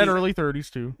Okay. not I me. said early 30s,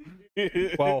 too.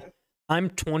 Well, I'm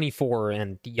 24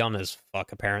 and young as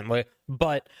fuck apparently,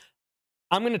 but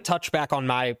I'm going to touch back on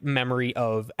my memory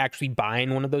of actually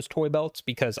buying one of those toy belts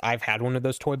because I've had one of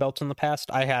those toy belts in the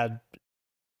past. I had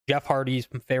Jeff Hardy's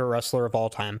favorite wrestler of all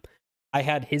time. I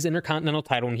had his Intercontinental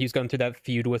title when he's going through that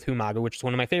feud with Humaga, which is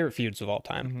one of my favorite feuds of all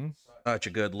time. Mm-hmm. Such a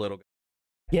good little.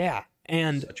 Yeah,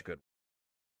 and Such a good.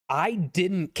 I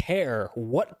didn't care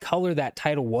what color that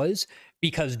title was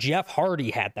because Jeff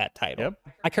Hardy had that title. Yep.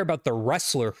 I care about the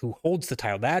wrestler who holds the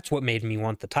title. That's what made me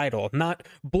want the title, not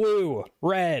blue,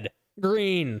 red,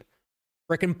 green.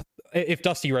 Frickin' if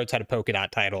Dusty Rhodes had a polka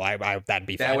dot title, I that'd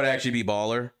be That fine. would actually be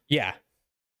baller. Yeah.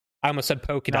 I almost said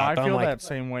polka No, dot, I but I'm feel like, that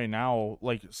same way now.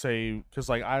 Like, say, because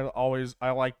like I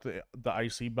like the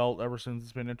IC belt ever since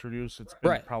it's been introduced. It's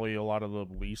been Right. probably a lot of the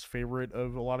least favorite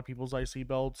of a lot of people's IC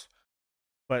belts.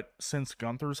 But since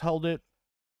Gunther's held it,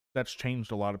 that's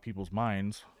changed a lot of people's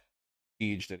minds.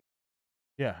 Sieged it.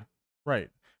 Yeah, right.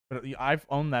 But I've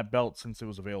owned that belt since it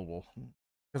was available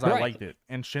because I Right. liked it,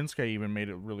 and Shinsuke even made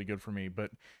it really good for me.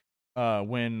 But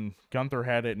when Gunther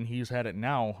had it and he's had it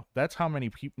now, that's how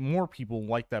many more people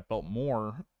like that belt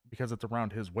more because it's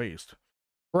around his waist.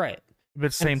 right. But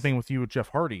it's the same thing with you with Jeff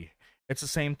Hardy. It's the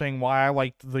same thing why I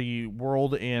liked the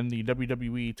World and the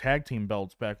WWE tag team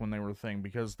belts back when they were a thing,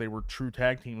 because they were true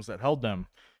tag teams that held them.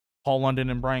 Paul London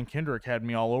and Brian Kendrick had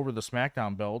me all over the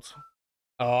SmackDown belts.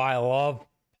 Oh, I love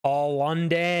Paul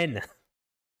London.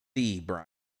 The Brian.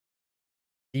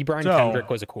 The Brian So, Kendrick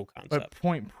was a cool But concept.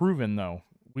 point proven, though,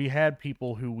 we had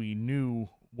people who we knew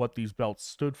what these belts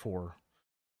stood for.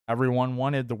 Everyone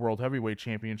wanted the World Heavyweight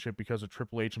Championship because of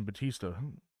Triple H and Batista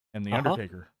and The Uh-huh.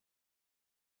 Undertaker.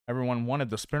 Everyone wanted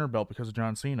the spinner belt because of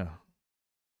John Cena.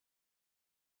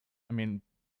 I mean,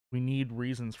 we need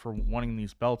reasons for wanting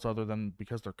these belts other than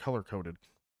because they're color coded.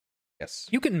 Yes.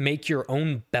 You can make your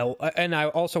own belt, and I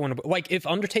also want to like if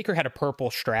Undertaker had a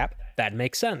purple strap, that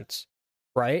makes sense,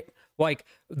 right? Like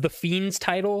the Fiend's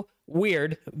title,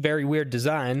 weird, very weird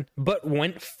design, but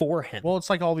went for him. Well, it's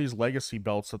like all these legacy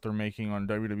belts that they're making on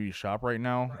WWE Shop right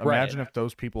now. Right. Imagine if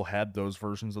those people had those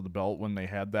versions of the belt when they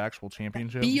had the actual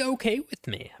championship. Be okay with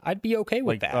me. I'd be okay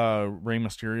with Like that. Rey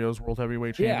Mysterio's World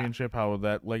Heavyweight Yeah. Championship, how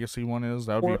that legacy one is.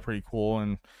 That would Or- be pretty cool.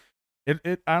 And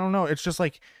I don't know. It's just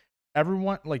like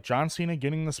everyone, like John Cena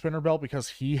getting the spinner belt because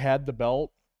he had the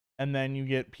belt, and then you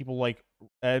get people like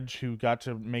Edge who got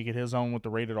to make it his own with the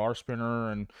rated R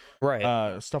spinner and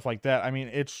stuff like that. I mean,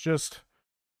 it's just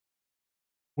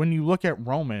when you look at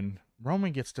Roman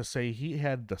gets to say he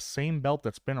had the same belt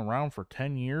that's been around for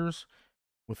 10 years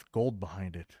with gold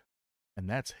behind it, and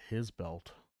that's his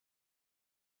belt.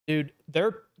 Dude, there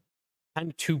are kind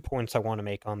of 2 points I want to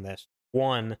make on this.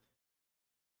 One,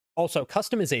 also,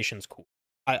 customization's cool.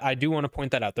 I do want to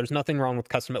point that out. There's nothing wrong with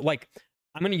custom. Like,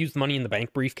 I'm going to use Money in the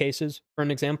Bank briefcases for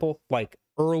an example. Like,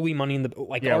 early Money in the...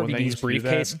 Like, RVD's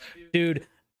briefcase. Dude,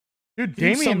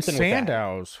 Damien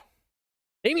Sandow's.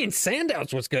 Damien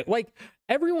Sandow's was good. Like,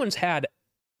 everyone's had...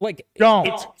 Like,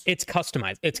 it's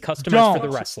customized. It's customized for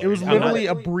the wrestler. It was literally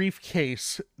a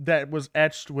briefcase that was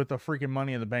etched with a freaking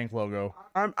Money in the Bank logo.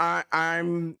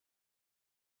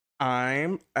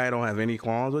 I don't have any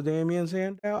qualms with Damien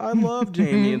Sandow. I love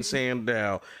Damien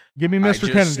Sandow. Give me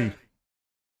Mr. Kennedy.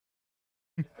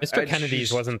 Mr.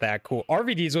 Kennedy's wasn't that cool.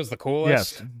 RVD's was the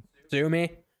coolest. Yes. Sue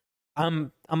me.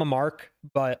 I'm a mark,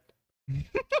 but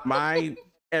my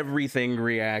everything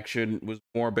reaction was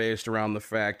more based around the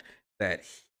fact that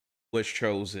he was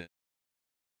chosen to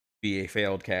be a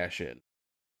failed cash-in.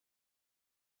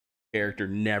 Character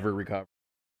never recovered.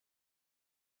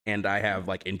 And I have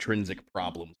like intrinsic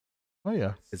problems. Oh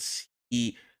yeah.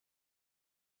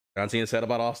 John Cena said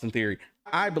about Austin Theory.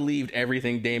 I believed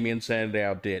everything Damien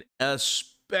Sandow did,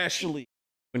 especially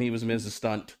when he was Mrs.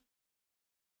 Stunt.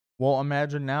 Well,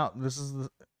 imagine now. This is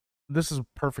a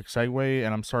perfect segue,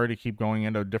 and I'm sorry to keep going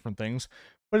into different things,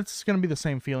 but it's going to be the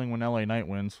same feeling when LA Knight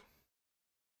wins.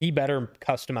 He better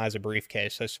customize a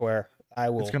briefcase. I swear,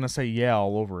 I will. It's going to say "yeah"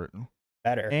 all over it.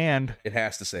 Better, and it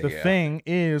has to say. The thing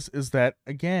is that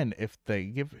again, if they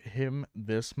give him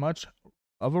this much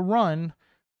of a run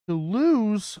to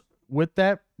lose with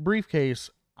that briefcase,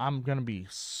 I'm gonna be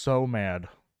so mad.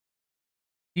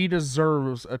 He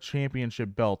deserves a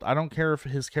championship belt. I don't care if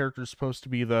his character is supposed to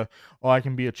be I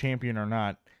can be a champion or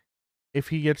not. If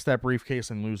he gets that briefcase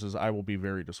and loses, I will be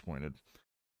very disappointed.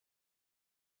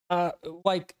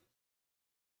 Like,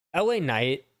 LA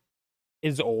Knight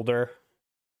is older.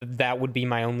 That would be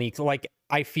my only... Like,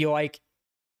 I feel like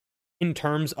in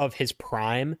terms of his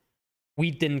prime, we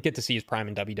didn't get to see his prime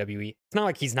in WWE. It's not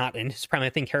like he's not in his prime. I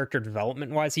think character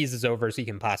development-wise, he's as over as he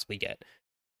can possibly get.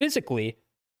 Physically,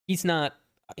 he's not...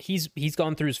 He's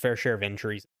gone through his fair share of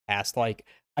injuries in the past. Like,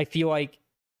 I feel like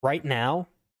right now,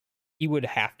 he would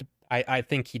have to... I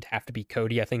think he'd have to be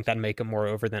Cody. I think that'd make him more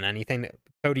over than anything.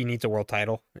 Cody needs a world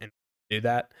title and do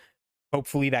that.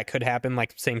 Hopefully that could happen,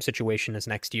 like same situation as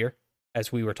next year,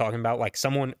 as we were talking about. Like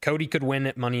Cody could win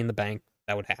at Money in the Bank.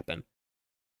 That would happen.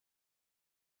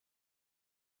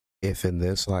 If in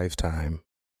this lifetime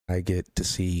I get to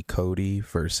see Cody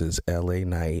versus LA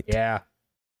Knight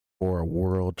for a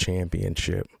world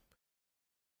championship,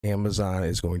 Amazon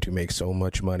is going to make so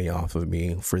much money off of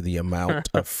me for the amount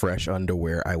of fresh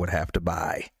underwear I would have to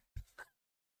buy.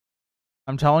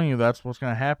 I'm telling you, that's what's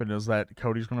going to happen, is that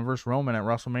Cody's going to verse Roman at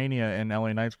WrestleMania, and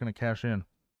LA Knight's going to cash in.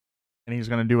 And he's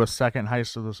going to do a second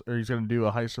heist of this, or he's going to do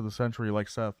a heist of the century like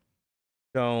Seth.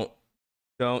 Don't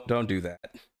do that.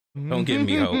 Don't give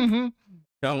me hope.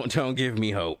 Don't give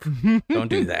me hope. Don't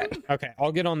do that. Okay,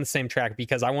 I'll get on the same track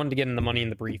because I wanted to get in the Money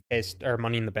in the Briefcase or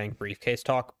Money in the Bank briefcase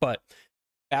talk, but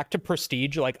back to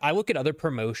Prestige, like I look at other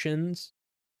promotions,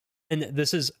 and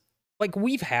this is like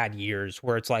we've had years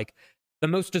where it's like the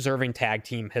most deserving tag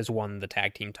team has won the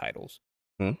tag team titles.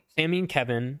 Sammy and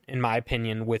Kevin, in my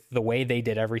opinion, with the way they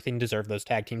did everything, deserve those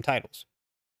tag team titles.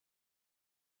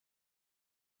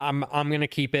 I'm gonna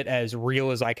keep it as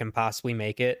real as I can possibly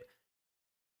make it.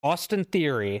 Austin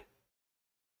Theory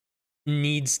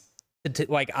needs to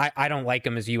like I don't like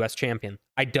him as US champion.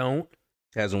 I don't.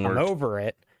 Hasn't worked. I'm over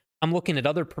it. I'm looking at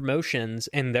other promotions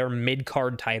and their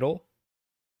mid-card title.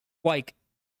 Like,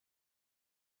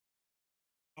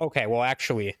 okay, well,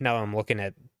 actually, now I'm looking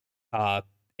at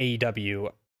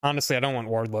AEW. Honestly, I don't want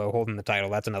Wardlow holding the title.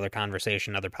 That's another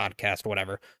conversation, another podcast,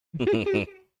 whatever.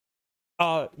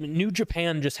 New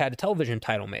Japan just had a television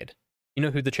title made. You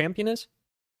know who the champion is?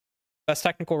 Best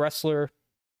technical wrestler.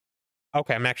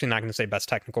 Okay, I'm actually not going to say best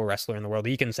technical wrestler in the world.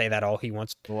 He can say that all he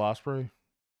wants. Will Ospreay?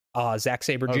 Zack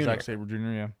Sabre Jr. Zack Sabre Jr.,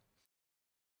 yeah.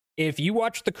 If you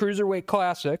watch the Cruiserweight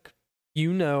Classic,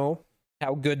 you know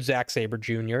how good Zack Sabre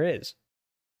Jr. is.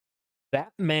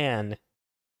 That man,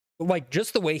 like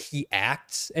just the way he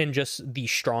acts and just the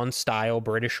strong style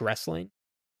British wrestling,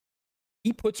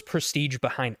 he puts prestige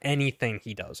behind anything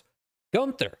he does.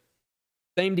 Gunther,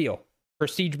 same deal.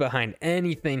 Prestige behind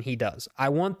anything he does. I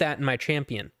want that in my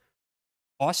champion.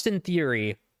 Austin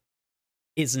Theory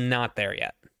is not there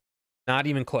yet. Not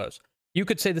even close. You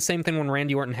could say the same thing when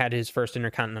Randy Orton had his first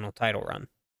Intercontinental title run.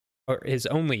 Or his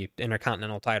only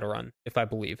Intercontinental title run, if I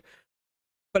believe.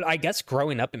 But I guess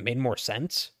growing up, it made more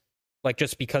sense. Like,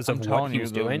 just because of what he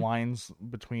was doing. The lines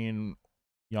between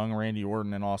young Randy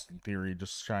Orton and Austin Theory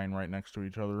just shine right next to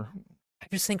each other. I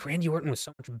just think Randy Orton was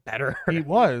so much better. He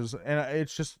was, and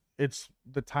it's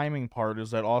the timing part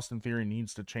is that Austin Theory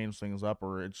needs to change things up,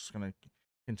 or it's just going to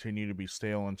continue to be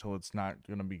stale until it's not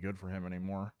going to be good for him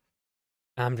anymore.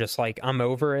 I'm just like, I'm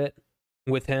over it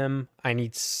with him. I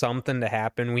need something to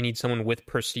happen. We need someone with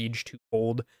prestige to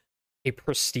hold a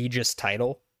prestigious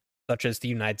title, such as the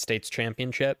United States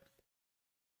Championship.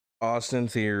 Austin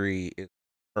Theory is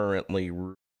currently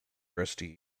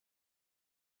prestige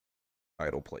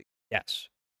title plate. Yes,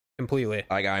 completely.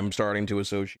 Like, I'm starting to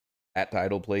associate that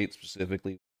title plate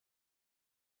specifically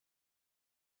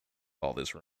all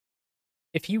this.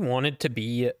 If he wanted to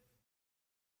be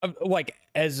like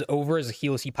as over as a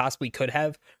heel as he possibly could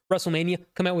have, WrestleMania,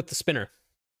 come out with the spinner.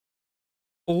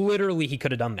 Literally, he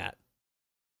could have done that.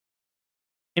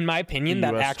 In my opinion,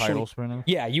 that US actually, title spinner?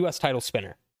 yeah, U.S. title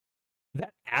spinner.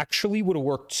 That actually would have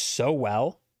worked so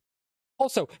well.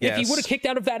 Also, if he would have kicked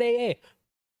out of that AA,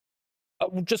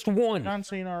 just one. John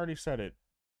Cena already said it.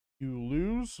 You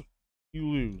lose, you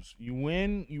lose. You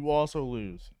win, you also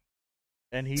lose.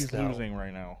 And he's losing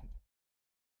right now.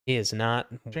 He is not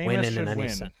Sheamus winning should in any win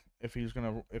sense. if he's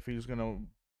gonna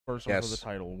first one for the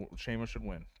title. Sheamus should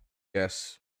win.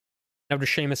 Yes. Now, does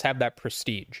Sheamus have that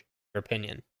prestige? Your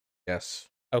opinion? Yes.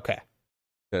 Okay.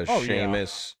 Because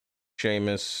Sheamus,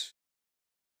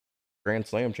 Grand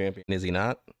Slam champion, is he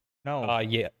not? No.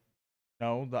 Yeah.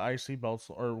 No, the IC belts,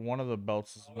 or one of the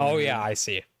belts. Oh, yeah, I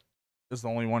see. Is the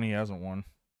only one he hasn't won.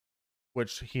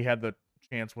 Which he had the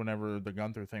chance whenever the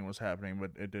Gunther thing was happening,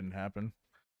 but it didn't happen.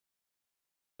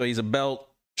 So he's a belt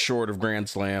short of Grand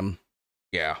Slam.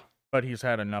 Yeah. But he's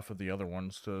had enough of the other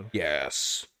ones to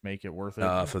make it worth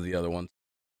it. For the other ones.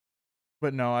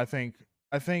 But no, I think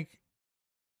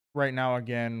right now,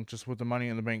 again, just with the Money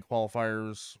in the Bank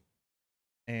qualifiers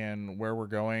and where we're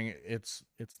going, it's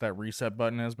that reset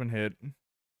button has been hit.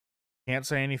 Can't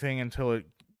say anything until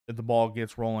the ball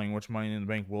gets rolling, which Money in the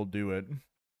Bank will do it.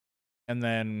 And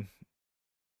then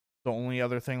the only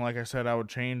other thing, like I said, I would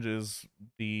change is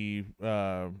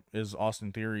is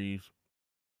Austin Theory,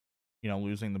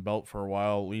 losing the belt for a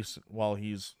while, at least while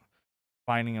he's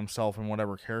finding himself in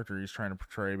whatever character he's trying to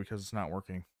portray, because it's not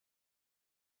working.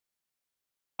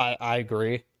 I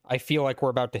agree. I feel like we're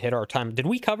about to hit our time. Did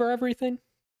we cover everything?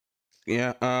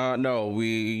 Yeah. No,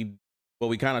 we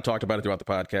kind of talked about it throughout the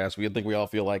podcast. We think we all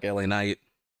feel like LA Knight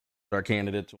is our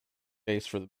candidate to face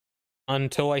for the.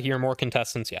 Until I hear more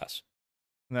contestants, yes.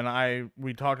 And then I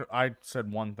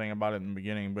said one thing about it in the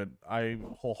beginning, but I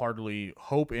wholeheartedly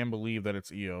hope and believe that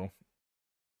it's EO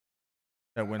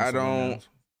that wins.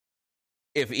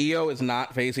 If EO is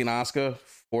not facing Asuka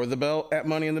for the belt at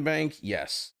Money in the Bank,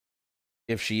 yes.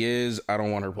 If she is, I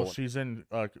don't want her. Well, she's in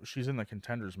the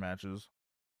contenders matches.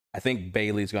 I think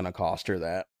Bayley's gonna cost her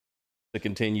that to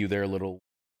continue their little.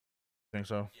 Think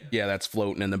so? Yeah, that's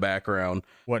floating in the background.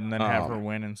 What, and then have her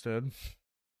win instead?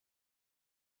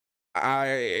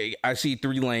 I see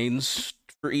 3 lanes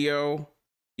for EO.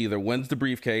 Either wins the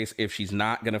briefcase if she's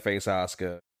not gonna face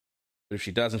Asuka. If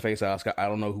she doesn't face Asuka, I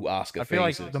don't know who Asuka faces. I feel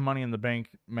like the Money in the Bank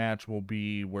match will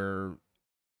be where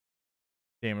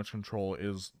Damage Control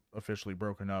is officially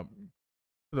broken up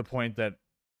to the point that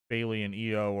Bayley and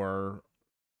EO are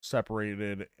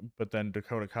separated, but then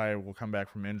Dakota Kai will come back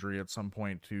from injury at some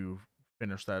point to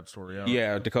finish that story out.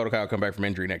 Yeah, Dakota Kai will come back from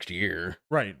injury next year.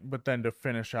 Right, but then to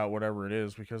finish out whatever it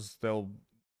is, because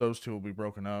those two will be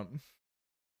broken up.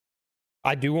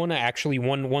 I do want to actually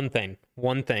one thing.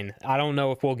 I don't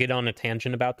know if we'll get on a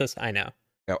tangent about this. I know.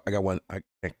 I got one. I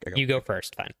got you go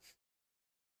first. Fine.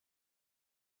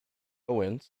 EO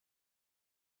wins.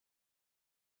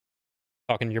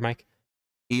 Talking to your mic.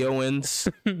 EO wins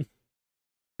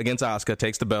against Asuka,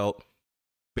 takes the belt.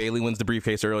 Bayley wins the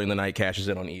briefcase early in the night, cashes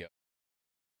in on EO.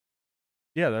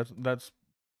 Yeah, that's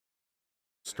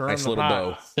stirring nice the little pot.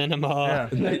 bow. Cinema.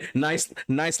 Yeah.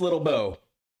 nice little bow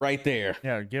right there.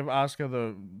 Yeah, give Asuka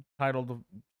the title,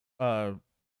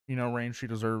 reign she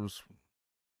deserves.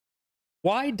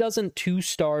 Why doesn't 2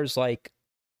 stars like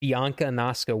Bianca and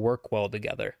Asuka work well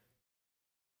together?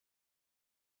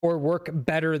 Or work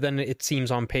better than it seems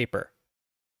on paper?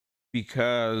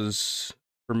 Because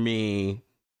for me,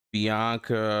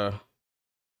 Bianca,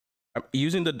 I'm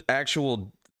using the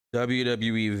actual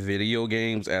WWE video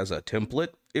games as a template,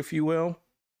 if you will.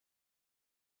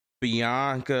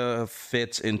 Bianca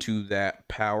fits into that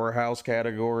powerhouse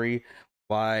category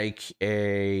like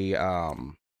a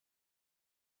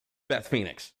Beth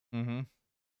Phoenix. Mm-hmm.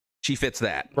 She fits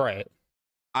that. Right.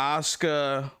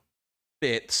 Asuka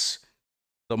fits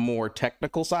the more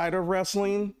technical side of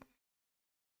wrestling,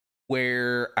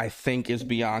 where I think is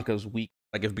Bianca's weak.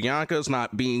 Like if Bianca's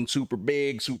not being super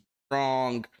big, super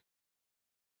strong,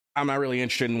 I'm not really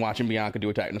interested in watching Bianca do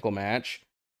a technical match.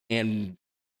 And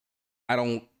I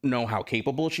don't know how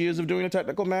capable she is of doing a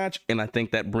technical match. And I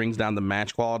think that brings down the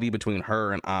match quality between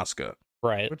her and Asuka.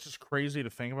 Right. Which is crazy to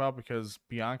think about because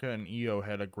Bianca and Io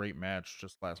had a great match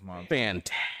just last month.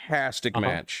 Fantastic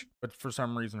match. But for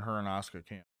some reason, her and Asuka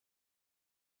can't.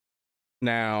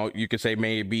 Now, you could say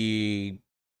maybe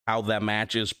how that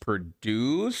match is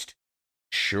produced.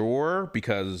 Sure,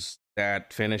 because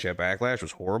that finish at Backlash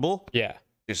was horrible. Yeah.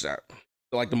 Just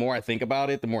like the more I think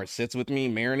about it, the more it sits with me,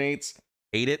 marinates.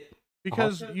 Hate it.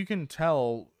 Because you can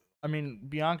tell, I mean,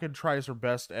 Bianca tries her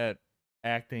best at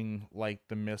acting like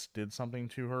the Mist did something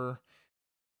to her,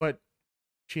 but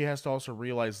she has to also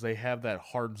realize they have that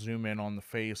hard zoom in on the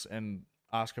face, and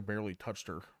Asuka barely touched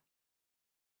her.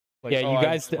 Like, yeah, you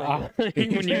guys,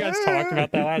 when you guys talked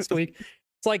about that last week,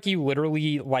 it's like you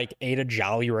literally like ate a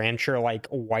Jolly Rancher, like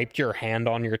wiped your hand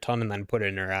on your tongue and then put it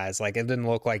in her eyes. Like it didn't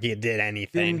look like it did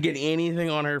anything. Didn't get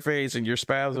anything on her face, and you're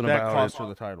spazzing that about cost it. her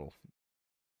the title.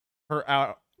 Her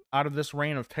out of this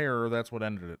reign of terror, that's what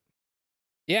ended it.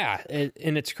 Yeah,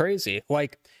 and it's crazy.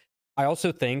 Like, I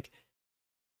also think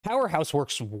Powerhouse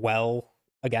works well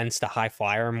against a high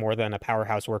flyer more than a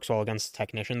Powerhouse works well against a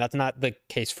technician. That's not the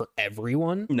case for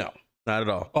everyone. No, not at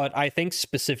all. But I think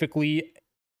specifically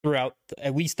throughout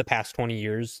at least the past 20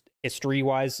 years,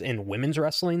 history-wise in women's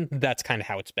wrestling, that's kind of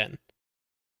how it's been.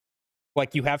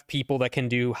 Like, you have people that can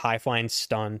do high-flying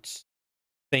stunts,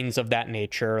 things of that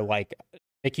nature, like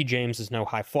Mickie James is no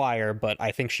high flyer, but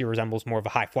I think she resembles more of a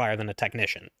high flyer than a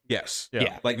technician. Yes.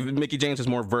 Yeah. Like Mickie James has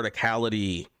more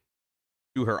verticality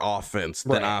to her offense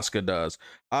than Asuka does.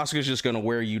 Asuka's just going to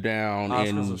wear you down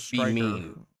Asuka's and be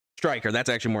mean. Striker, that's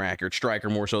actually more accurate. Striker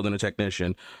more so than a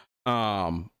technician.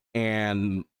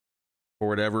 And for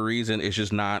whatever reason, it's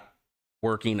just not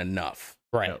working enough.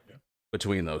 Right.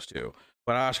 Between those two.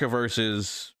 But Asuka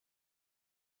versus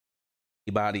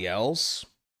anybody else?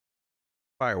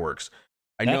 Fireworks.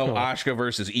 I know Asuka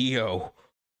versus Io.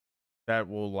 That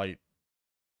will light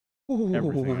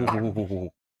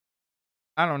everything.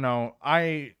 I don't know.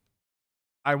 I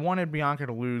wanted Bianca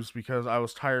to lose because I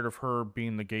was tired of her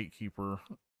being the gatekeeper,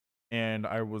 and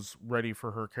I was ready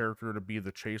for her character to be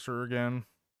the chaser again.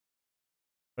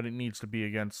 But it needs to be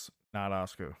against not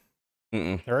Asuka.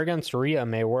 Her against Rhea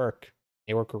may work.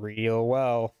 May work real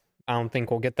well. I don't think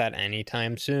we'll get that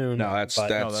anytime soon. No, that's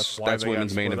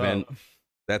women's main event.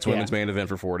 That's women's main event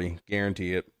for 40.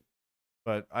 Guarantee it.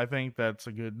 But I think that's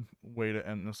a good way to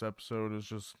end this episode. Is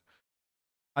just,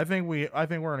 I think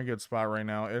we're in a good spot right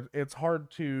now. It's hard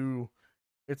to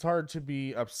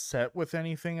be upset with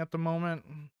anything at the moment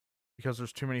because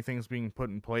there's too many things being put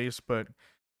in place. But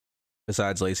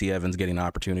besides Lacey Evans getting an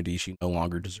opportunity she no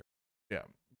longer deserves. Yeah,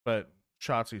 but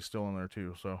Shotzi's still in there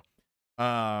too. So,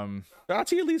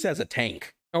 Shotzi at least has a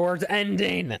tank. Or it's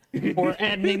ending. We're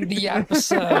ending the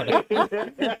episode.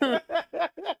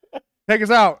 Take us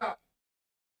out.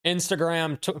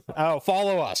 Instagram.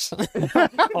 Follow us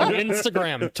on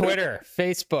Instagram, Twitter,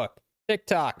 Facebook,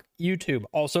 TikTok, YouTube.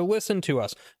 Also listen to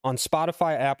us on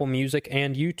Spotify, Apple Music,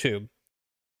 and YouTube.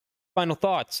 Final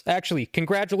thoughts. Actually,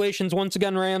 congratulations once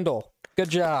again, Randall. Good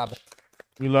job.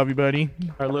 We love you, buddy.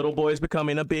 Our little boy's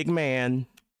becoming a big man.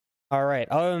 All right.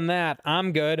 Other than that,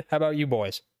 I'm good. How about you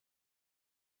boys?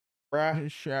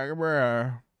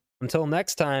 Until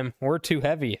next time, we're too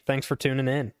heavy. Thanks for tuning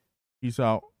in. Peace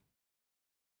out.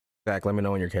 Zach, let me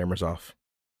know when your camera's off.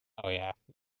 Oh, yeah.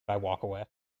 If I walk away.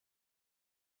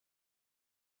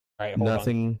 All right,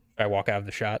 Nothing. If I walk out of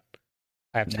the shot.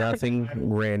 I have to. Nothing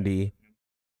Randy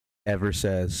ever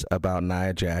says about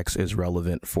Nia Jax is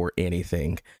relevant for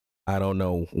anything. I don't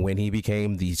know when he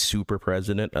became the super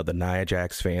president of the Nia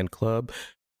Jax fan club,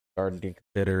 starting to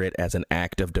consider it as an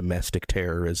act of domestic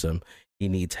terrorism. He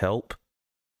needs help.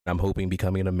 I'm hoping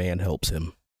becoming a man helps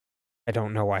him. I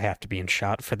don't know why I have to be in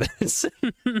shot for this.